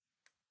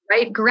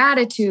 write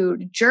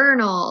gratitude,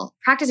 journal.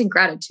 Practicing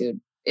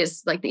gratitude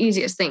is like the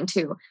easiest thing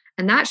too.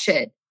 And that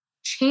shit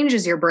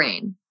changes your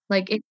brain.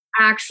 Like it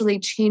actually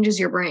changes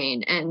your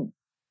brain and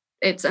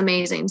it's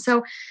amazing.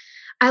 So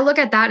I look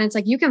at that and it's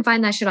like, you can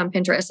find that shit on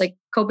Pinterest, like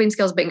coping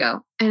skills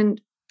bingo, and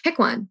pick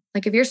one.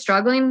 Like if you're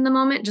struggling in the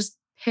moment, just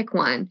pick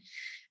one.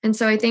 And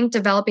so I think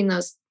developing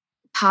those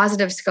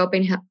positive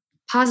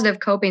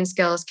coping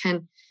skills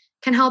can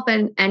help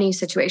in any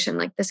situation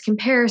like this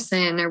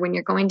comparison, or when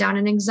you're going down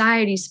an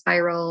anxiety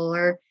spiral,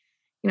 or,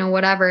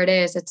 whatever it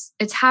is,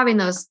 it's having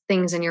those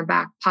things in your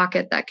back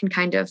pocket that can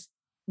kind of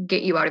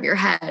get you out of your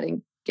head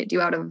and get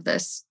you out of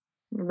this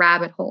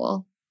rabbit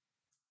hole.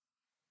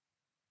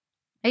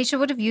 Aisha,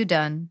 what have you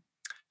done?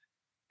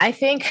 I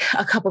think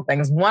a couple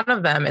things. One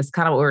of them is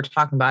kind of what we were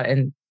talking about,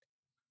 and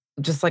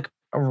just like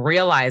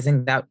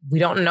realizing that we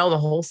don't know the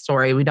whole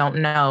story. We don't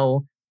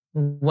know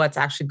what's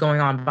actually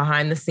going on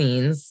behind the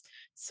scenes.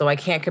 So I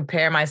can't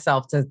compare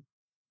myself to,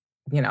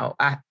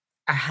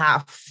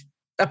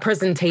 a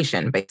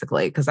presentation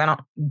basically, because I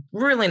don't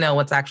really know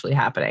what's actually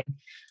happening.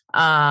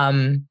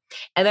 And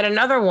then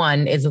another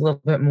one is a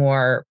little bit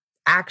more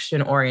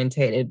action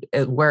orientated,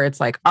 where it's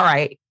like, all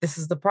right, this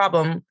is the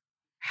problem.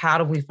 How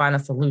do we find a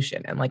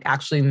solution? And like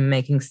actually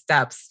making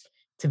steps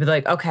to be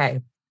like,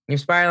 okay, you're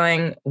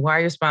spiraling. Why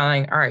are you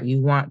spiraling? All right,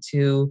 you want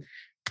to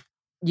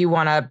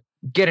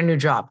get a new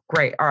job.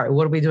 Great. All right,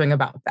 what are we doing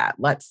about that?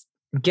 Let's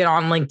get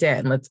on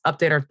LinkedIn. Let's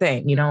update our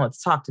thing.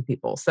 Let's talk to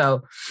people.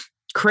 So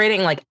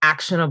creating like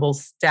actionable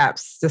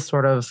steps to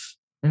sort of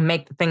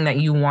make the thing that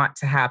you want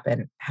to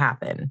happen,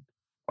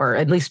 or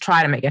at least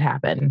try to make it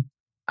happen,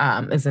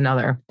 is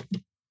another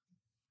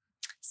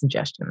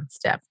suggestion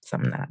step,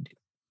 something that I do.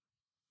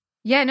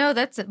 Yeah, no,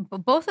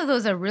 both of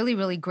those are really,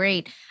 really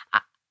great.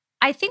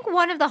 I think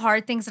one of the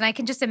hard things, and I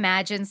can just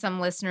imagine some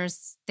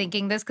listeners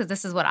thinking this because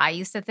this is what I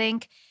used to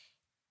think,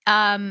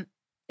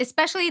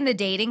 especially in the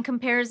dating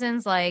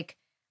comparisons, like,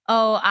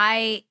 oh,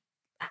 I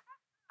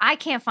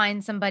can't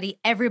find somebody.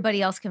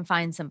 Everybody else can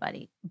find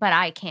somebody, but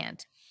I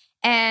can't.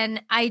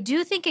 And I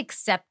do think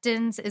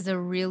acceptance is a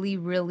really,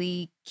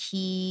 really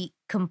key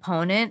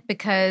component,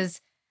 because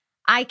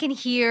I can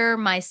hear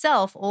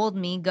myself, old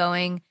me,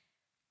 going,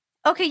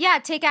 okay, yeah,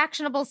 take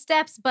actionable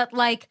steps, but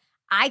like,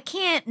 I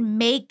can't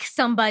make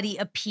somebody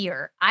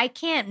appear. I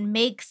can't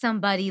make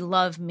somebody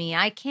love me.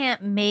 I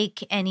can't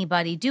make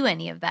anybody do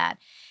any of that.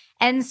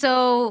 And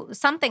so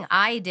something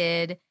I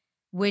did,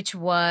 which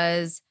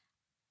was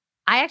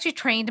I actually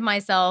trained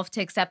myself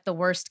to accept the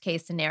worst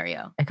case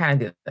scenario. I kind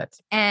of do that.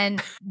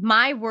 And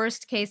my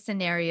worst case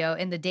scenario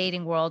in the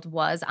dating world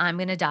was I'm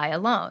going to die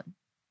alone.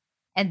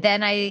 And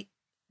then I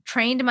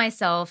trained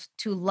myself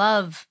to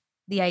love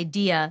the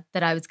idea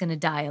that I was going to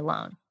die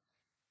alone.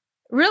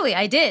 Really,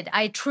 I did.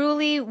 I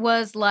truly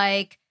was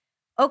like,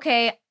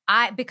 okay,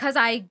 because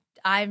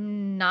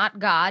I'm not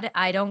God.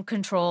 I don't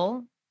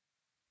control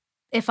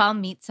if I'll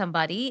meet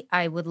somebody.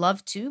 I would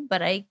love to,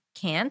 but I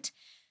can't.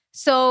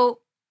 So,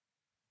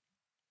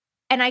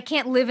 and I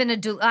can't live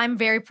in I'm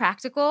very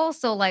practical.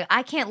 So like,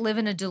 I can't live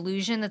in a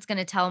delusion that's going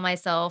to tell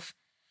myself,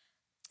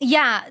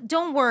 yeah,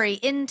 don't worry.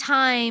 In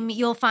time,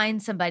 you'll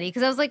find somebody.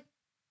 Because I was like,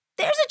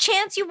 there's a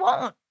chance you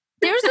won't.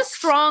 There's a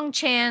strong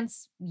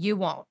chance you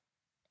won't.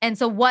 And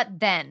so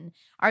what then?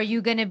 Are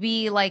you going to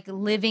be like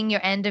living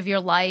your end of your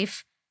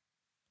life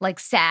like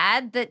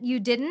sad that you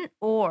didn't?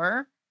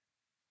 Or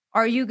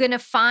are you going to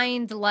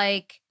find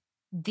like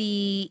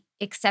the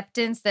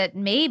acceptance that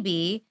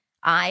maybe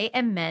I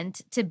am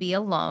meant to be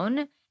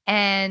alone,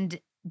 and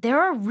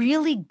there are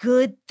really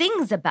good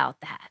things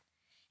about that?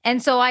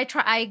 And so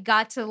I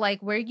got to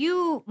like where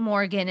you,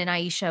 Morgan, and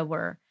Aisha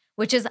were,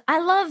 which is I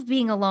love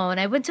being alone.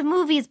 I went to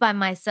movies by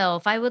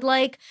myself. I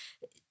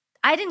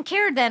didn't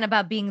care then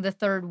about being the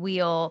third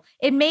wheel.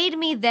 It made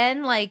me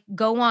then like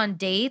go on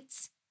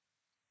dates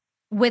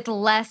with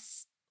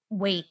less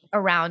weight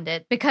around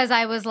it because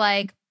I was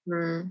like,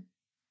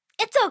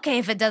 it's okay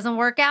if it doesn't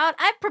work out.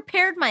 I've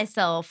prepared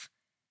myself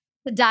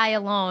to die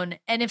alone.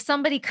 And if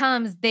somebody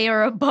comes, they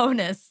are a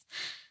bonus.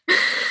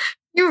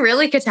 You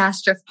really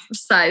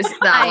catastrophized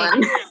that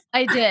one.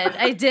 I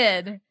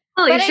did.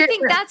 Holy but shit. I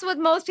think that's what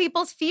most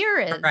people's fear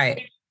is.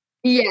 Right.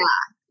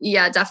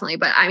 Yeah, definitely.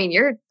 But I mean,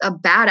 you're a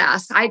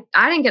badass. I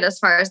didn't get as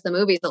far as the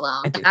movies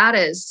alone. That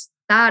is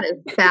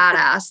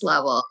badass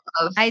level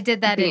of. I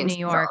did that in New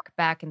single. York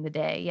back in the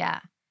day. Yeah.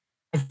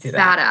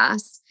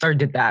 Badass. Or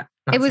did that.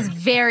 It was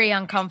very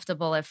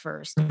uncomfortable at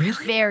first.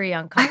 Really? Very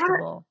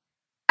uncomfortable.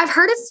 I've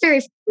heard it's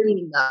very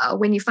freeing though.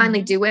 When you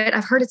finally do it,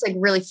 I've heard it's like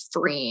really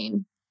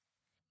freeing.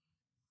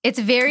 It's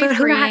very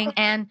freeing.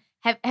 And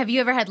have you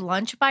ever had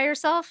lunch by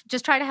yourself?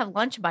 Just try to have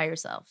lunch by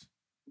yourself.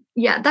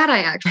 Yeah, that I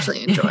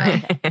actually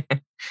enjoy.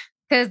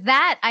 Because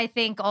that I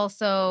think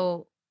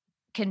also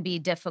can be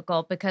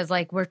difficult because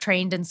like we're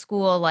trained in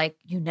school, like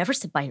you never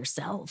sit by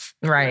yourself.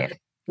 Right.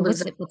 You would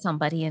sit with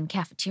somebody in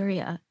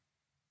cafeteria.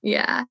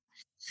 Yeah.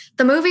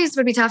 The movies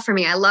would be tough for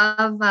me. I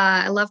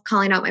love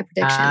calling out my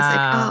predictions.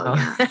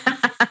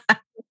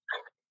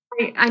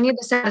 I need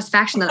the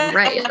satisfaction that I'm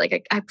right.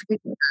 Like I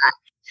predicted that.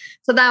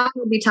 So that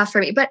would be tough for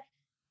me. But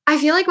I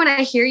feel like when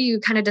I hear you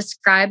kind of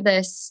describe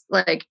this,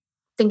 like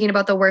thinking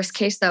about the worst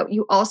case though,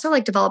 you also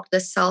like developed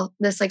this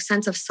like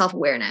sense of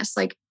self-awareness.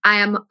 Like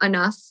I am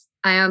enough.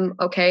 I am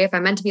okay. If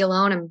I'm meant to be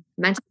alone, I'm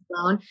meant to be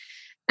alone.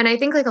 And I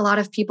think like a lot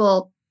of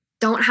people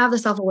don't have the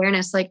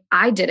self-awareness. Like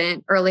I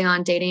didn't early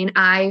on dating.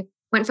 I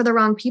went for the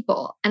wrong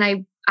people.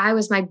 And I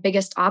was my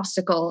biggest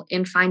obstacle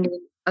in finding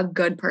a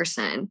good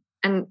person.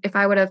 And if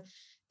I would have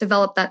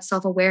developed that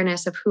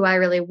self-awareness of who I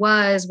really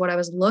was, what I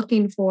was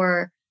looking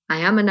for, I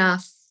am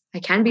enough, I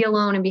can be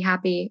alone and be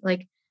happy,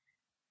 like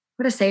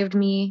would have saved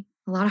me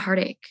a lot of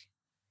heartache.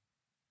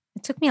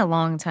 It took me a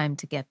long time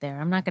to get there.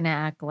 I'm not going to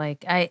act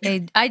like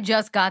I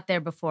just got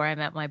there before I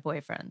met my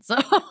boyfriend. So,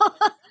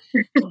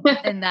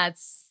 and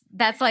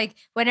that's like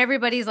when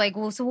everybody's like,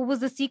 well, so what was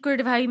the secret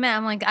of how you met?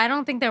 I'm like, I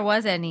don't think there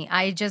was any.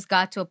 I just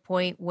got to a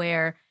point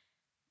where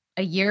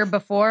a year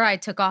before I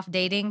took off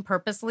dating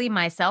purposely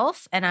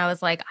myself. And I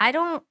was like, I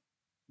don't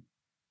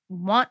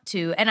want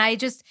to. And I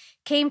just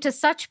came to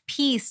such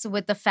peace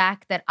with the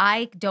fact that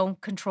I don't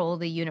control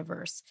the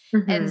universe.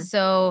 And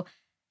so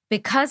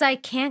because I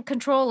can't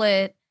control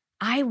it,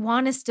 I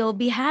want to still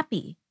be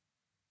happy.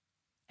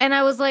 And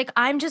I was like,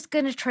 I'm just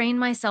going to train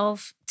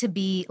myself to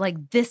be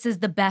like, this is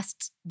the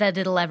best that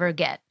it'll ever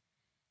get.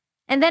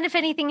 And then if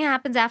anything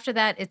happens after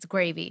that, it's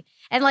gravy.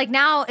 And like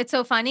now it's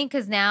so funny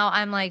because now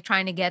I'm like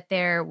trying to get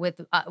there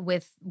with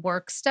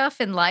work stuff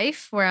in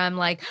life where I'm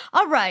like,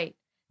 all right,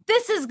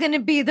 this is going to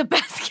be the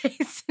best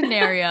case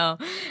scenario.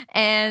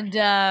 And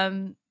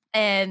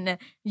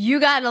you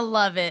got to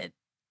love it.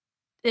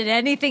 And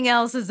anything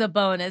else is a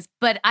bonus.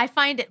 But I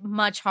find it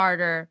much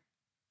harder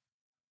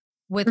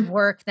with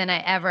work than I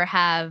ever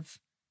have.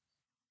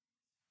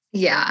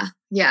 Yeah.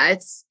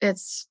 It's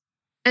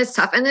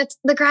tough. And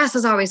the grass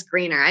is always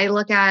greener. I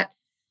look at,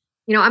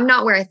 I'm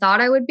not where I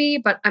thought I would be,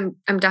 but I'm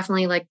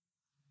definitely like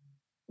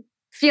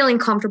feeling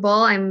comfortable.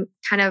 I'm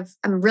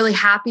really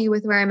happy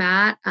with where I'm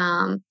at.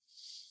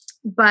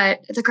 But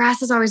the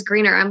grass is always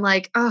greener. I'm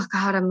like, oh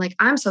God,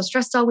 I'm so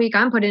stressed all week.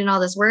 I'm putting in all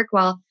this work.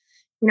 Well,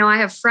 I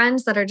have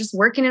friends that are just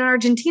working in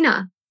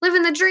Argentina,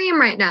 living the dream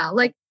right now,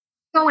 like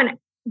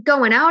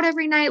going out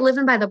every night,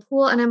 living by the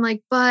pool. And I'm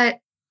like, but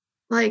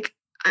like,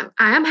 I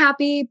am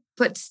happy,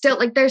 but still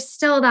like, there's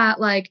still that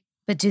like.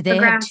 But do they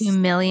have 2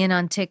 million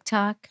on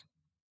TikTok?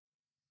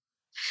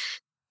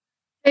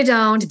 They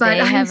don't, but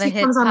they have a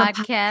hit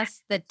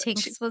podcast that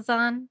Tinks was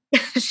on.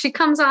 She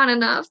comes on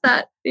enough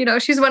that,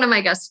 she's one of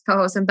my guest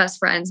co-hosts and best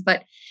friends,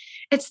 but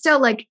it's still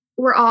like,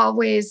 we're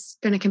always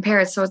going to compare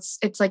it. So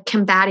it's like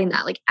combating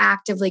that, like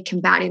actively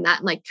combating that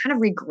and like kind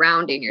of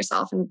regrounding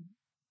yourself and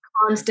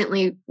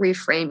constantly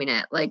reframing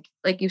it. Like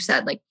you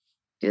said, like,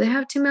 do they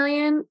have 2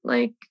 million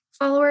like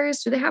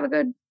followers? Do they have a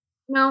good,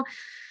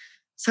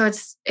 So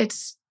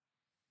it's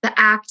the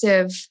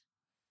active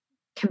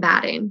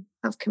combating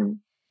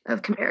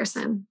of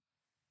comparison.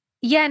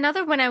 Yeah,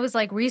 when I was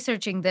like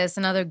researching this,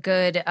 another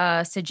good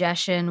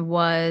suggestion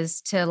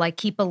was to like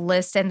keep a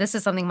list. And this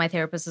is something my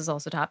therapist has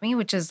also taught me,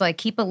 which is like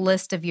keep a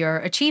list of your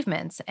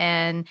achievements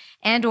and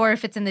or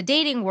if it's in the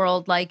dating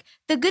world, like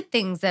the good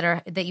things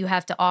that you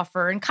have to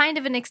offer and kind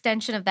of an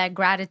extension of that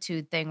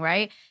gratitude thing,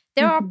 right?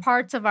 There are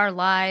parts of our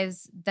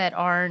lives that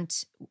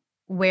aren't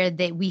where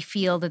we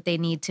feel that they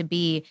need to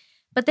be,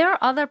 but there are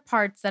other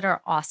parts that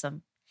are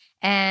awesome.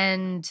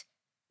 And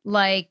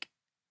like,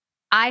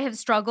 I have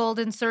struggled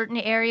in certain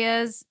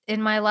areas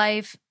in my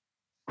life,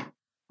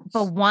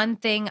 but one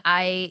thing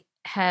I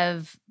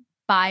have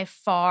by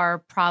far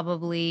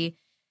probably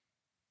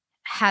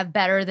have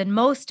better than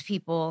most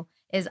people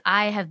is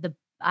I have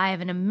I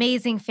have an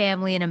amazing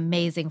family and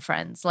amazing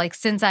friends. Like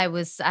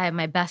I have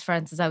my best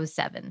friends since I was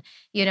 7,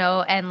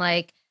 and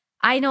like,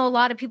 I know a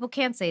lot of people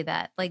can't say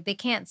that. Like they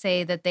can't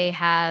say that they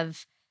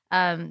have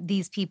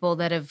these people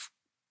that have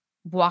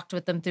walked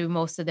with them through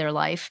most of their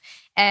life.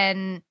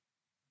 And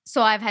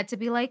so I've had to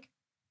be like,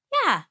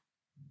 yeah,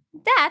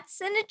 that's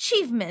an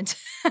achievement.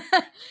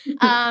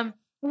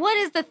 What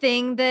is the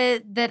thing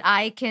that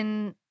I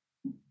can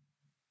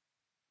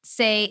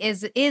say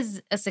is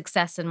a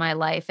success in my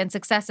life? And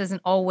success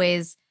isn't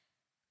always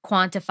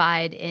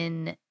quantified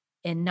in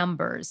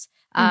numbers.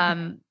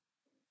 And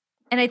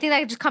I think that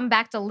could just come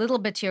back to a little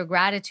bit to your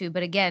gratitude,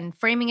 but again,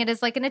 framing it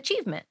as like an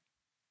achievement.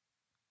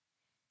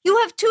 You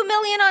have 2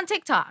 million on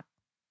TikTok.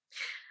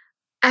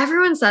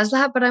 Everyone says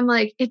that, but I'm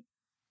like,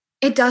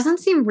 it doesn't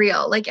seem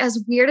real. Like,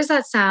 as weird as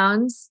that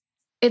sounds,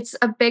 it's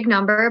a big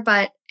number,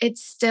 but it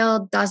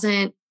still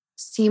doesn't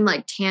seem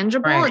like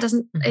tangible. Right. It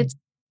doesn't,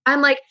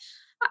 I'm like,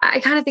 I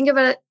kind of think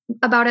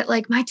about it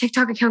like my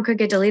TikTok account could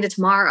get deleted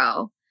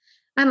tomorrow.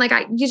 I'm like,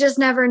 you just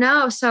never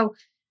know. So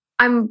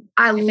I if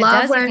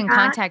love it does, you can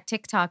contact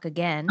TikTok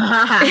again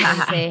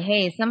and say,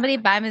 hey, somebody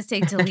by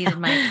mistake deleted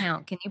my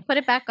account. Can you put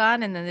it back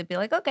on? And then they'd be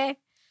like, okay.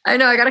 I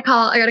know. I gotta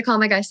call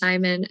my guy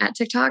Simon at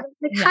TikTok.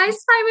 Like, hi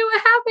Simon,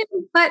 what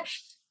happened? But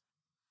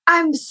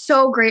I'm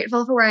so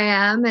grateful for where I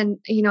am. And,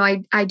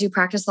 I do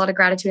practice a lot of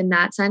gratitude in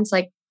that sense.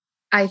 Like,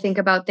 I think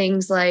about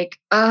things like,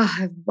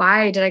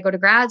 why did I go to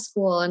grad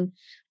school? And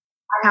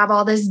I have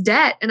all this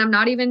debt and I'm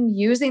not even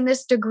using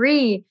this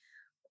degree.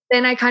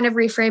 Then I kind of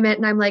reframe it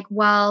and I'm like,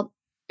 well,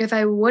 if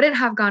I wouldn't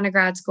have gone to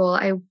grad school,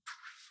 I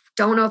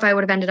don't know if I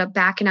would have ended up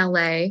back in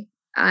LA.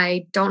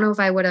 I don't know if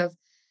I would have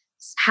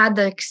had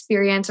the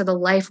experience or the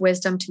life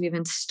wisdom to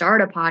even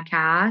start a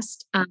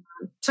podcast.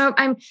 So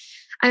I'm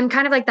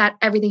kind of like that.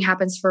 Everything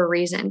happens for a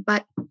reason,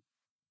 but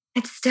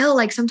it's still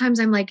like, sometimes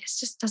I'm like,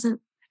 it doesn't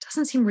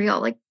seem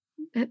real. Like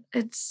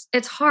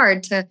it's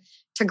hard to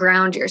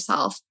ground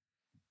yourself.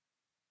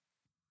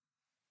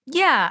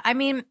 Yeah. I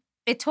mean,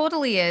 it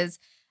totally is.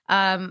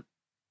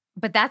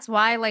 But that's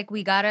why, like,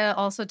 we gotta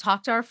also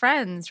talk to our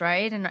friends,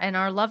 right? And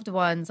our loved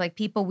ones, like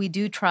people we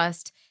do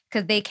trust,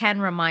 because they can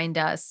remind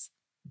us.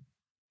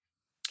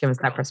 Give us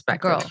that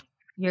perspective. Girl,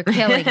 you're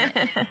killing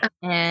it.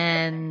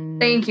 And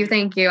thank you.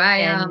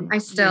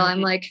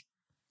 I'm like,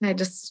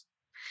 it's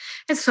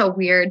so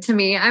weird to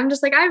me. I'm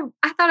just like, I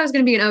thought I was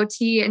going to be an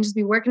OT and just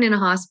be working in a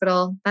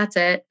hospital. That's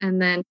it.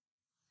 And then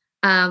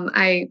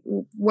I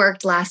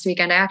worked last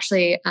weekend. I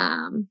actually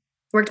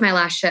worked my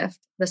last shift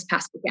this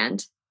past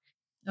weekend.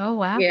 Oh,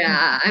 wow.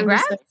 Yeah.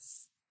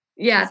 Congrats.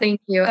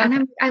 Thank you. Okay.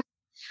 And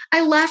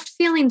I left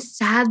feeling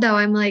sad though.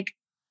 I'm like,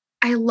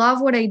 I love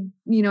what I,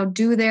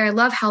 do there. I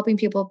love helping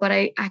people, but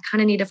I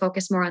kind of need to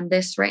focus more on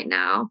this right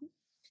now.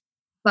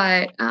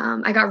 But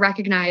I got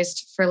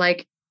recognized for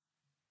like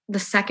the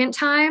second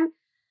time.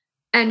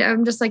 And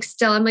I'm just like,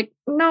 I'm like,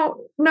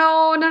 no.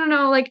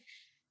 Like,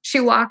 she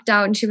walked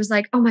out and she was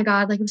like, oh my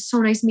God, like, it was so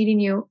nice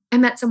meeting you. I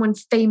met someone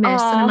famous.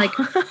 Aww. And I'm like,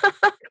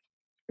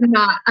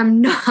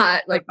 I'm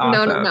not like,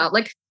 awesome. No.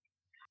 Like,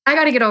 I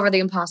got to get over the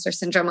imposter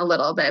syndrome a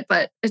little bit,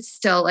 but it's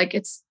still like,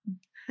 it's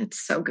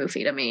so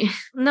goofy to me.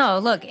 No,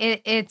 look,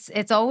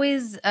 it's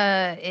always,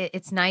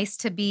 it's nice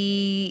to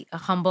be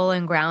humble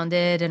and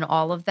grounded and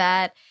all of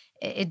that.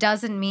 It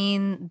doesn't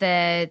mean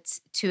that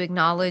to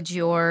acknowledge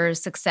your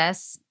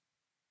success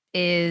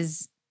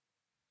is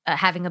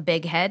having a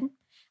big head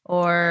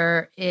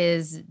or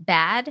is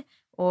bad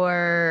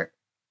or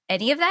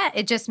any of that.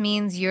 It just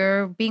means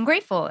you're being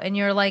grateful. And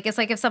you're like, it's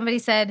like if somebody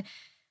said,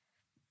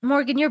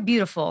 Morgan, you're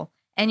beautiful.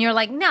 And you're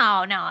like, no,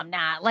 I'm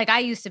not. Like, I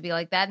used to be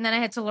like that. And then I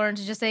had to learn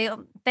to just say,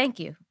 thank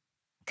you.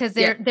 Because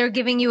they're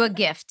giving you a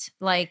gift.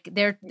 Like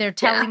they're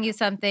telling you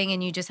something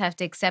and you just have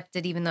to accept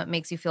it, even though it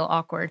makes you feel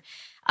awkward.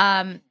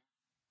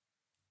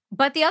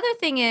 But the other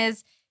thing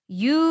is,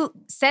 you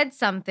said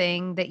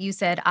something that you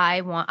said,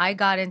 I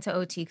got into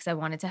OT because I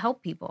wanted to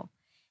help people.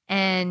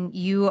 And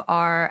you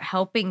are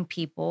helping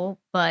people,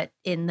 but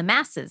in the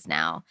masses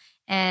now.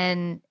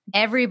 And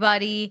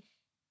everybody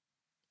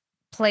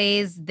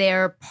plays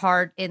their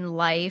part in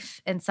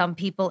life. And some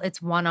people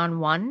it's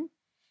one-on-one.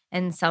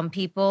 And some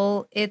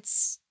people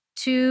it's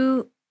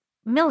to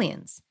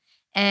millions.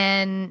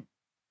 And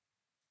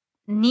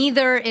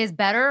neither is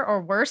better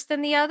or worse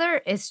than the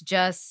other. It's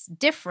just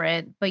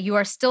different, but you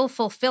are still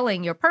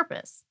fulfilling your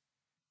purpose.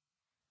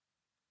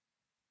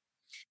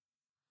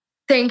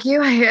 Thank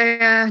you.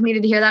 I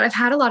needed to hear that. I've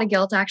had a lot of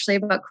guilt actually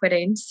about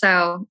quitting.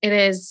 So it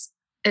is,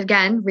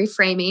 again,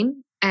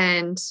 reframing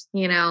and,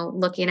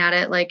 looking at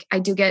it. Like, I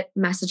do get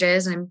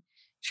messages, and I'm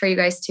sure you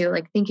guys too.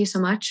 Like, thank you so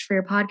much for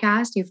your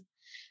podcast. You've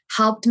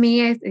helped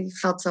me. I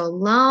felt so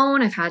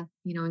alone. I've had,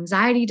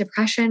 anxiety,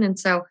 depression. And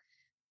so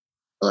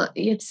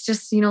it's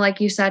just,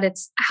 like you said,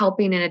 it's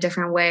helping in a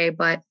different way,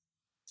 but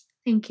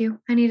thank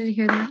you. I needed to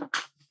hear that.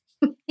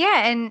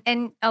 Yeah.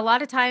 And a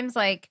lot of times,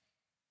 like,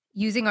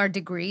 using our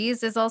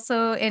degrees is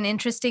also an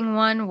interesting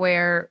one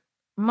where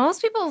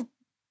most people's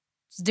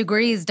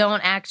degrees don't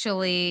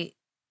actually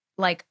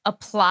like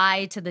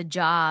apply to the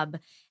job.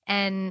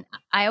 And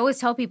I always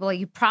tell people, like,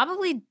 you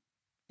probably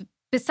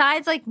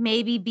besides like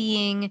maybe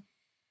being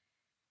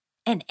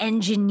an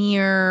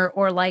engineer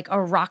or like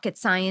a rocket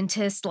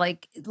scientist,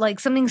 like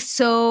something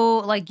so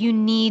like you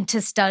need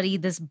to study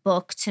this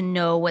book to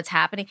know what's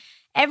happening.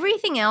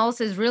 Everything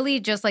else is really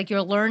just like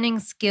you're learning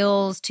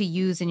skills to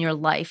use in your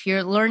life.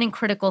 You're learning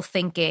critical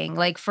thinking.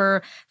 Like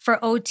for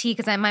OT,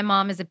 because my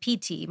mom is a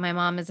PT, my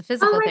mom is a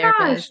physical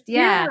therapist. Gosh,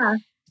 yeah.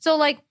 So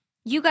like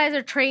you guys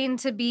are trained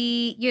to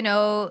be,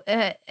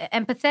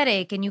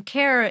 empathetic, and you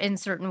care in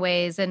certain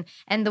ways, and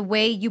the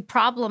way you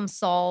problem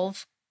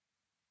solve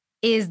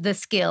is the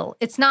skill.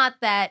 It's not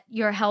that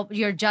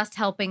you're just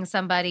helping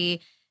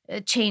somebody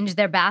change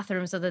their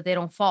bathroom so that they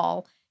don't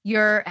fall.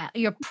 You're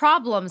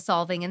problem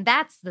solving, and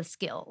that's the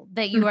skill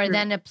that you are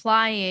then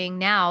applying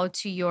now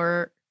to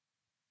your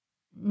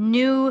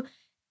new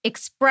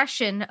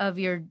expression of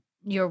your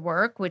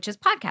work, which is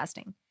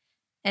podcasting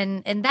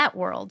and that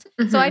world.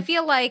 So I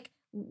feel like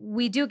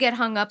we do get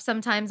hung up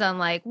sometimes on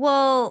like,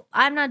 well,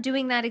 I'm not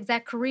doing that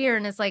exact career.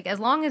 And it's like, as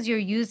long as you're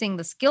using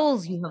the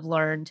skills you have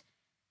learned,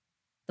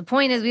 the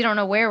point is we don't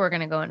know where we're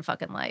going to go in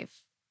fucking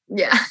life.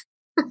 Yeah.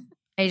 And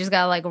you just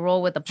got to like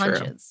roll with the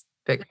punches.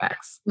 True. Big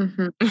facts.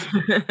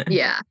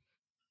 Yeah.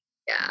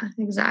 Yeah,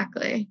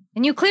 exactly.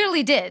 And you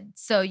clearly did.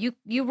 So you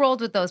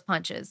rolled with those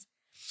punches.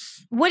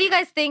 What do you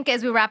guys think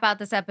as we wrap out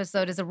this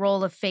episode is a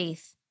role of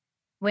faith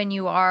when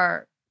you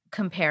are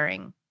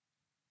comparing?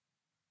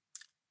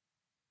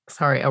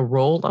 Sorry, a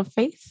role of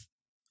faith?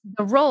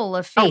 The role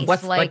of faith.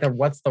 Oh,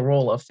 what's the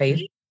role of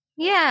faith?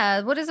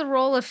 Yeah. What is a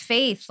role of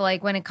faith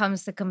like when it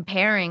comes to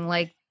comparing?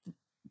 Like,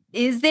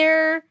 is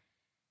there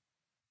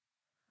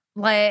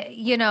like,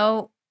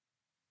 to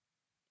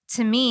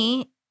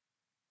me,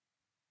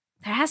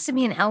 there has to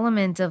be an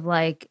element of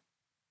like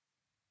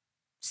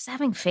just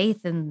having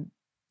faith in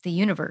the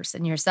universe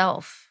and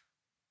yourself.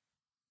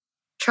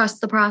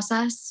 Trust the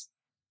process.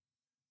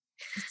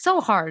 It's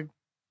so hard.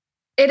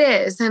 It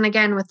is. And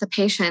again, with the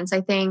patience,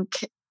 I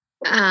think,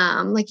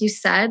 like you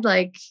said,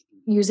 like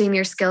using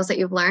your skills that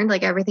you've learned,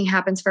 like everything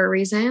happens for a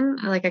reason.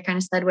 Like I kind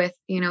of said with,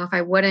 if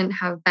I wouldn't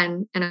have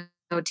been an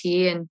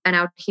OT and been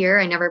out here,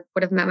 I never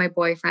would have met my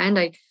boyfriend.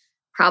 I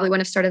probably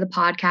wouldn't have started the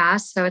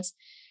podcast. So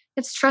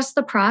it's trust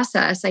the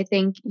process. I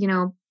think,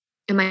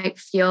 it might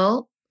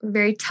feel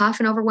very tough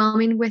and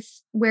overwhelming with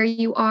where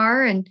you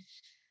are. And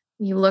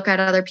you look at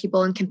other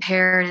people and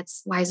compare, and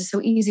it's, why is it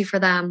so easy for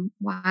them?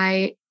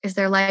 Why is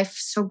their life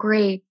so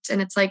great?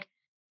 And it's like,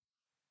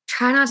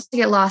 try not to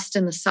get lost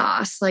in the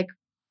sauce. Like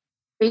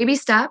baby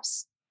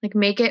steps, like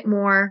make it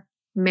more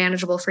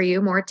manageable for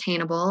you, more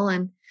attainable,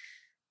 and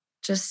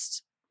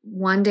just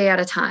one day at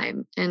a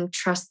time and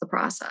trust the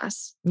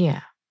process.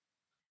 Yeah.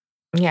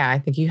 Yeah. I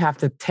think you have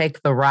to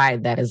take the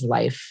ride that is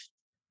life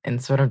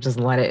and sort of just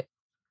let it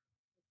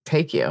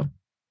take you,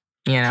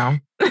 Yeah,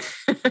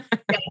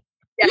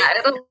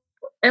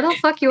 it'll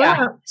fuck you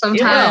up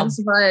sometimes,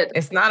 but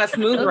it's not a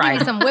smooth ride. Give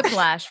you some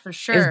whiplash for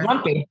sure. It's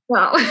bumpy.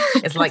 No.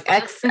 It's like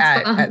X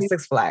at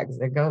Six Flags.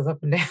 It goes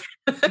up and down.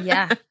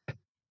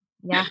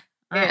 Yeah.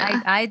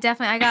 I've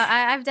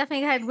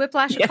definitely had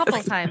whiplash a couple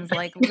times,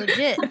 like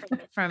legit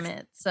from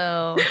it.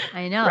 So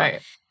I know.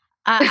 Right.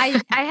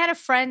 I had a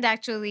friend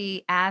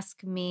actually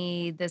ask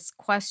me this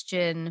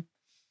question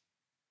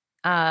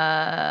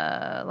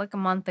like a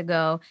month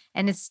ago,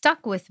 and it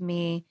stuck with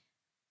me,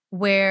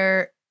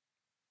 where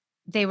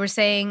they were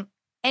saying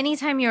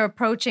anytime you're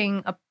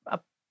approaching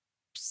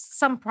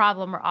some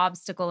problem or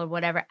obstacle or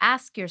whatever,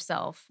 ask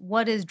yourself,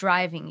 what is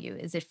driving you?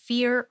 Is it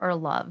fear or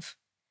love?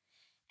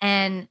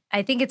 And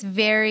I think it's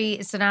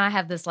so now I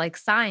have this like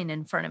sign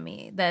in front of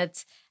me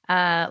that's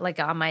like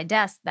on my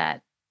desk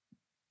that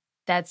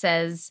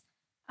says,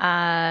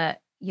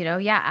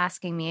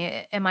 asking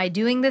me, am I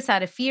doing this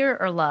out of fear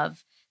or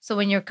love? So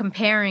when you're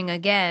comparing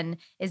again,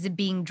 is it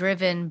being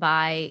driven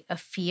by a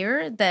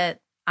fear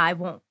that I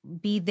won't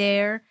be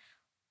there?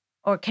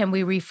 Or can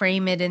we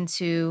reframe it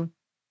into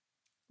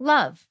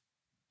love?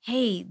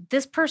 Hey,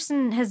 this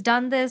person has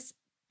done this.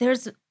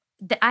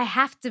 I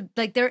have to,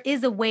 like, there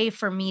is a way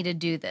for me to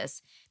do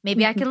this.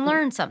 Maybe I can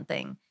learn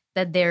something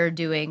that they're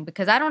doing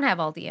because I don't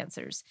have all the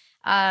answers.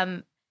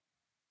 Again,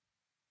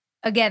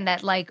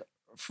 that like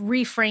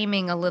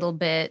reframing a little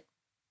bit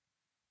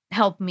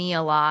helped me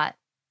a lot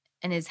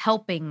and is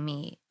helping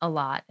me a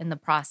lot in the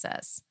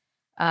process.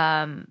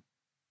 You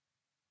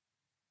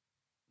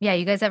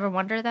guys ever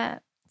wonder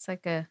that?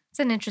 It's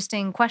an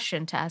interesting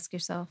question to ask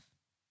yourself.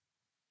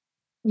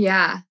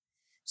 Yeah.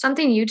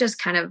 Something you just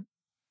kind of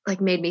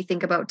like made me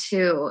think about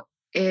too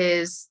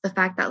is the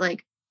fact that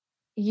like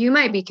you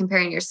might be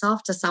comparing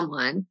yourself to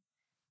someone,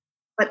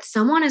 but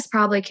someone is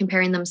probably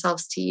comparing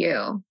themselves to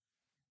you.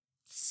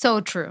 So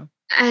true.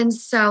 And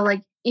so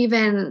like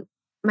even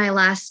my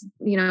last,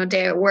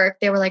 day at work,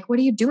 they were like, what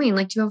are you doing?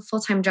 Like, do you have a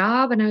full-time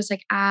job? And I was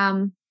like,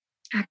 I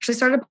actually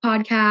started a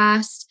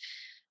podcast.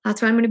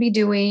 That's what I'm going to be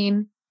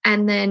doing.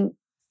 And then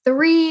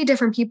 3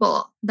 different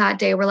people that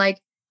day were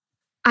like,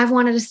 I've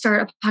wanted to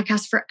start a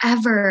podcast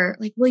forever.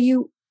 Like, will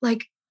you,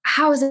 like,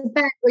 how has it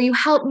been? Will you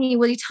help me?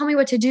 Will you tell me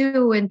what to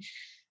do? And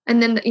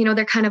And then,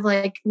 they're kind of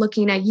like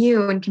looking at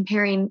you and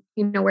comparing,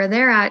 where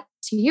they're at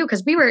to you.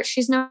 Cause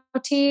she's an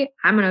OT,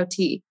 I'm an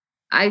OT.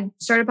 I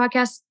started a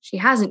podcast, she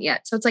hasn't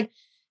yet. So it's like,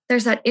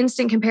 there's that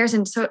instant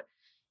comparison. So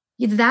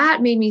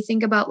that made me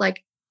think about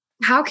like,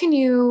 how can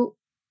you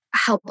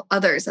help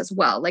others as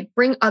well? Like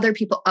bring other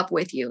people up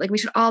with you. Like we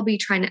should all be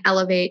trying to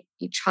elevate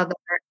each other,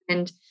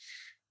 and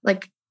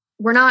like,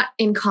 we're not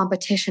in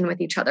competition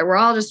with each other. We're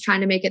all just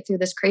trying to make it through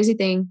this crazy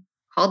thing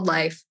called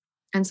life.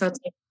 And so it's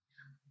like,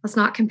 let's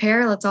not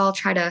compare. Let's all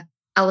try to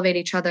elevate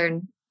each other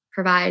and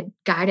provide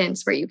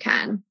guidance where you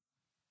can.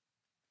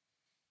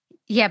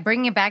 Yeah,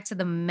 bringing it back to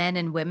the men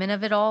and women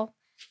of it all.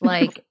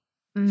 Like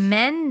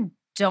men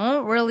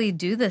don't really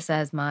do this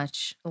as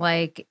much.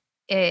 Like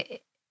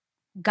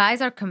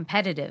guys are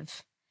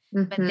competitive,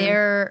 but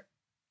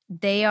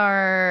they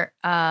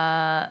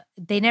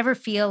never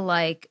feel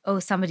like, oh,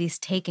 somebody's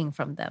taking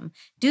from them.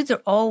 Dudes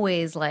are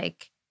always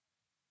like,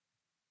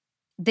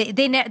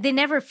 they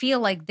never feel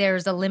like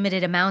there's a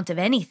limited amount of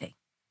anything.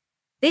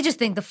 They just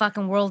think the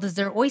fucking world is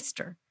their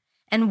oyster.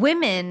 And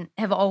women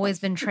have always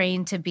been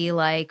trained to be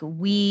like,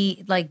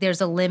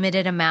 there's a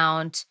limited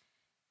amount.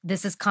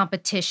 This is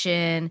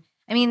competition.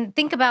 I mean,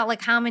 think about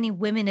like how many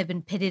women have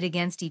been pitted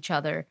against each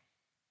other.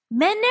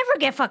 Men never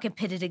get fucking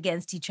pitted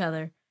against each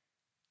other.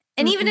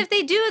 And even if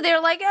they do, they're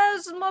like, oh,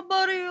 this is my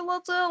buddy.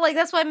 Let's like,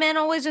 that's why men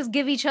always just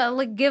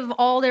give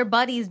all their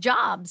buddies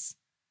jobs.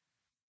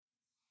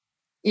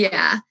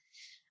 Yeah.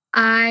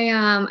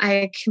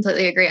 I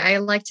completely agree. I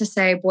like to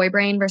say boy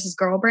brain versus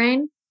girl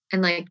brain.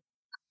 And like,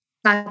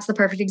 that's the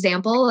perfect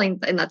example.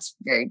 And that's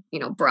very,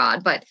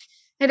 broad, but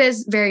it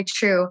is very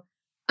true.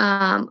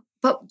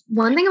 But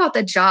one thing about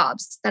the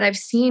jobs that I've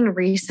seen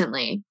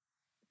recently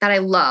that I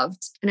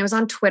loved, and it was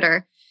on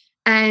Twitter,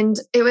 and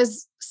it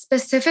was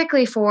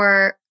specifically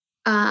for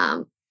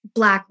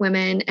Black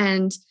women.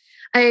 And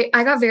I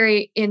got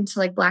very into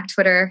like Black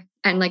Twitter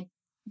and like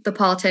the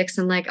politics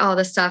and like all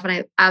this stuff. And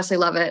I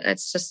absolutely love it.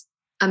 It's just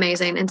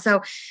amazing. And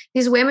so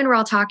these women were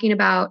all talking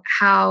about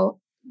how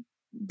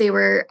they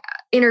were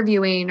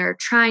interviewing or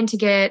trying to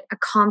get a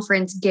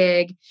conference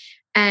gig.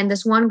 And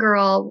this one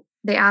girl,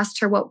 they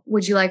asked her, what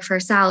would you like for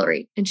a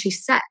salary? And she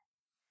said,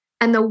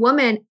 and the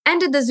woman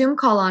ended the Zoom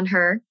call on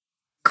her,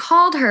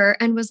 called her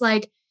and was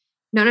like,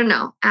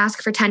 no,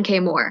 ask for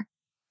 10K more.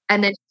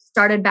 And then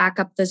started back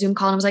up the Zoom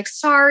call and was like,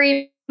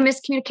 sorry,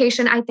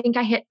 miscommunication. I think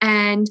I hit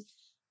end.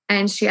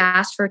 And she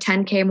asked for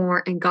 10K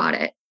more and got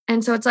it.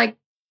 And so it's like,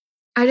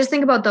 I just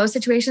think about those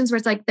situations where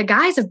it's like, the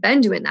guys have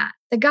been doing that.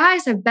 The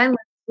guys have been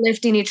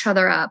lifting each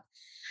other up.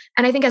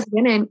 And I think as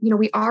women,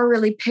 we are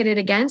really pitted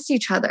against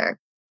each other.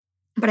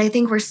 But I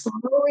think we're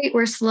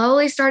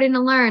slowly starting to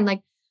learn,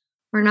 like,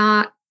 we're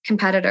not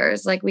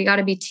competitors. Like, we got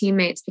to be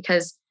teammates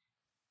because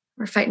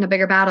we're fighting a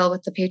bigger battle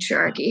with the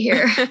patriarchy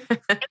here.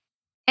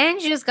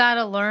 And you just got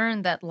to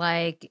learn that,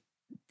 like,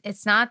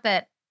 it's not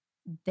that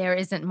there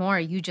isn't more.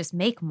 You just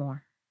make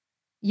more.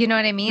 You know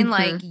what I mean?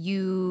 Like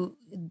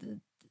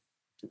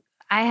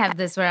I have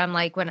this where I'm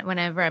like,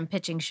 whenever I'm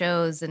pitching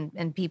shows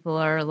and people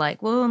are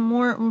like, well,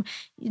 more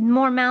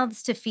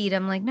mouths to feed.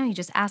 I'm like, no, you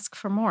just ask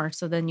for more.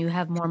 So then you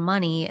have more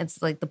money.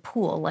 It's like the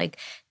pool. Like,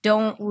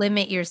 don't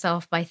limit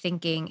yourself by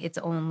thinking it's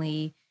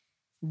only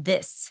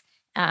this.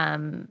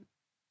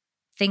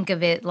 Think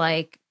of it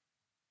like,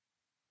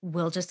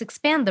 we'll just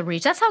expand the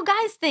reach. That's how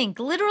guys think.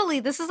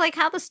 Literally, this is like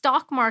how the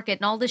stock market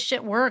and all this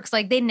shit works.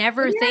 Like, they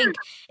never think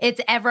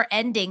it's ever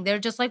ending. They're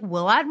just like,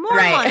 we'll add more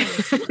money.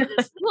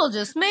 We'll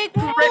just make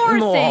more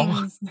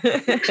things.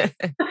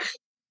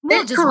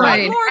 We'll just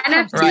run more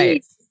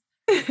companies.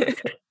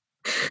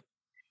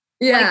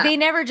 Yeah. Like, they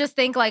never just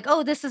think like,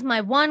 oh, this is my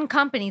one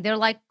company. They're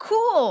like,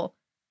 cool.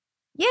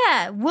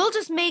 Yeah, we'll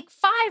just make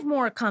 5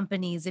 more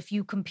companies if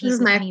you compete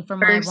with me for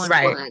my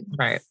one.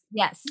 Right.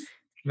 Yes.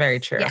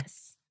 Very true.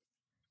 Yes.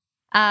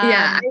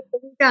 I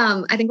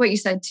think what you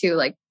said too,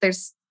 like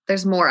there's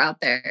more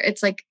out there.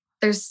 It's like,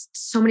 there's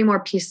so many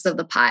more pieces of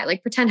the pie.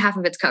 Like, pretend half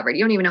of it's covered.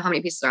 You don't even know how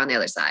many pieces are on the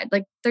other side.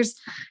 Like, there's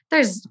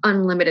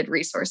unlimited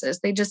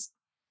resources. The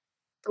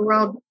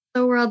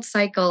world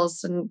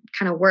cycles and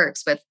kind of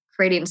works with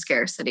creating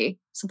scarcity,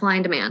 supply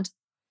and demand.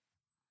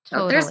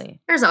 So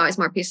there's always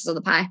more pieces of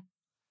the pie.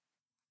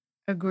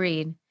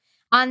 Agreed.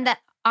 On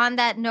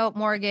that note,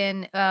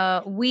 Morgan,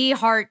 we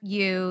heart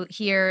you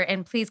here,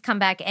 and please come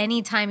back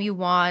anytime you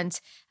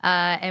want.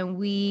 And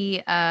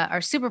we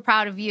are super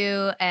proud of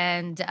you.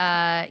 And,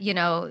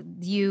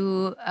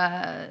 you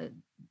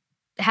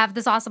have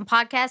this awesome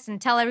podcast,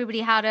 and tell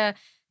everybody how to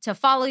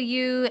follow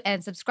you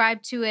and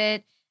subscribe to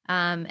it,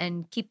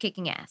 and keep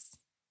kicking ass.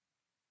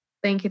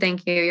 Thank you.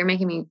 You're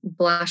making me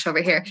blush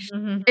over here.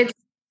 Mm-hmm.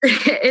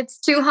 It's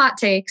 2 hot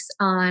takes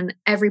on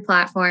every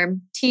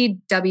platform.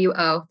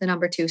 TWO, the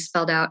number 2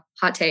 spelled out,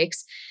 hot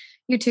takes.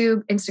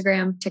 YouTube,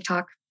 Instagram,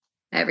 TikTok,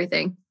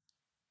 everything.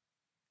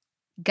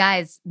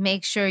 Guys,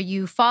 make sure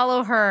you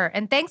follow her.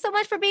 And thanks so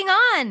much for being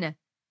on.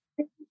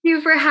 Thank you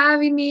for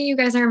having me. You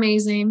guys are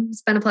amazing.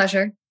 It's been a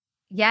pleasure.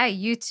 Yeah,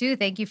 you too.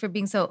 Thank you for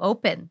being so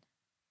open.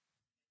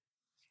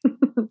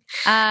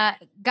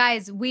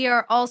 Guys, we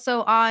are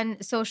also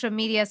on social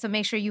media, so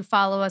make sure you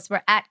follow us.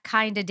 We're at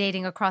Kinda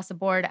Dating across the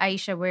board.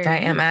 Aisha, where are I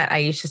you? am at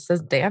Aisha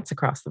Says Dance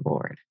across the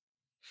board.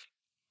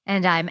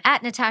 And I'm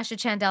at Natasha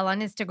Chandel on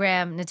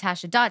Instagram,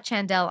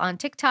 Natasha.Chandel on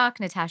TikTok,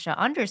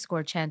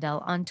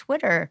 Natasha_Chandel on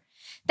Twitter.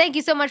 Thank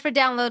you so much for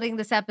downloading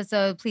this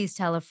episode. Please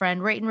tell a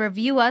friend, rate and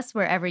review us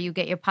wherever you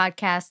get your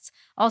podcasts.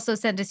 Also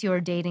send us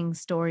your dating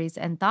stories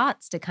and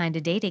thoughts to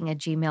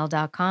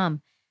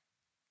kindadating@gmail.com.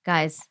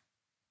 Guys,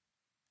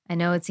 I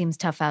know it seems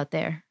tough out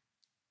there,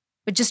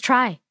 but just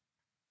try.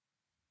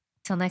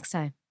 Till next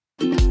time.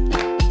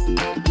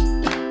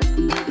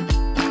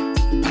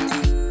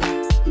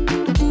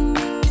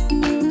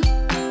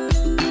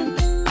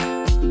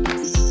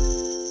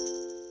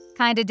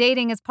 Kinda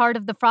Dating is part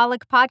of the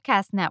Frolic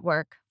Podcast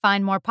Network.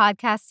 Find more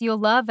podcasts you'll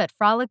love at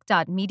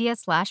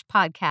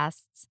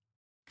frolic.media/podcasts.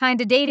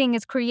 Kinda Dating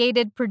is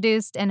created,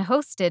 produced, and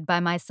hosted by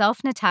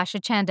myself, Natasha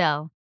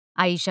Chandel.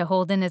 Aisha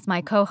Holden is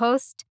my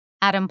co-host.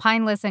 Adam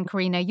Pineless and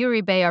Karina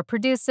Uribe are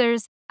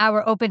producers.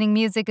 Our opening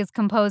music is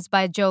composed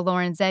by Joe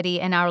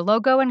Lorenzetti, and our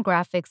logo and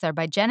graphics are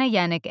by Jenna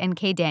Yannick and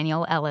K.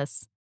 Daniel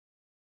Ellis.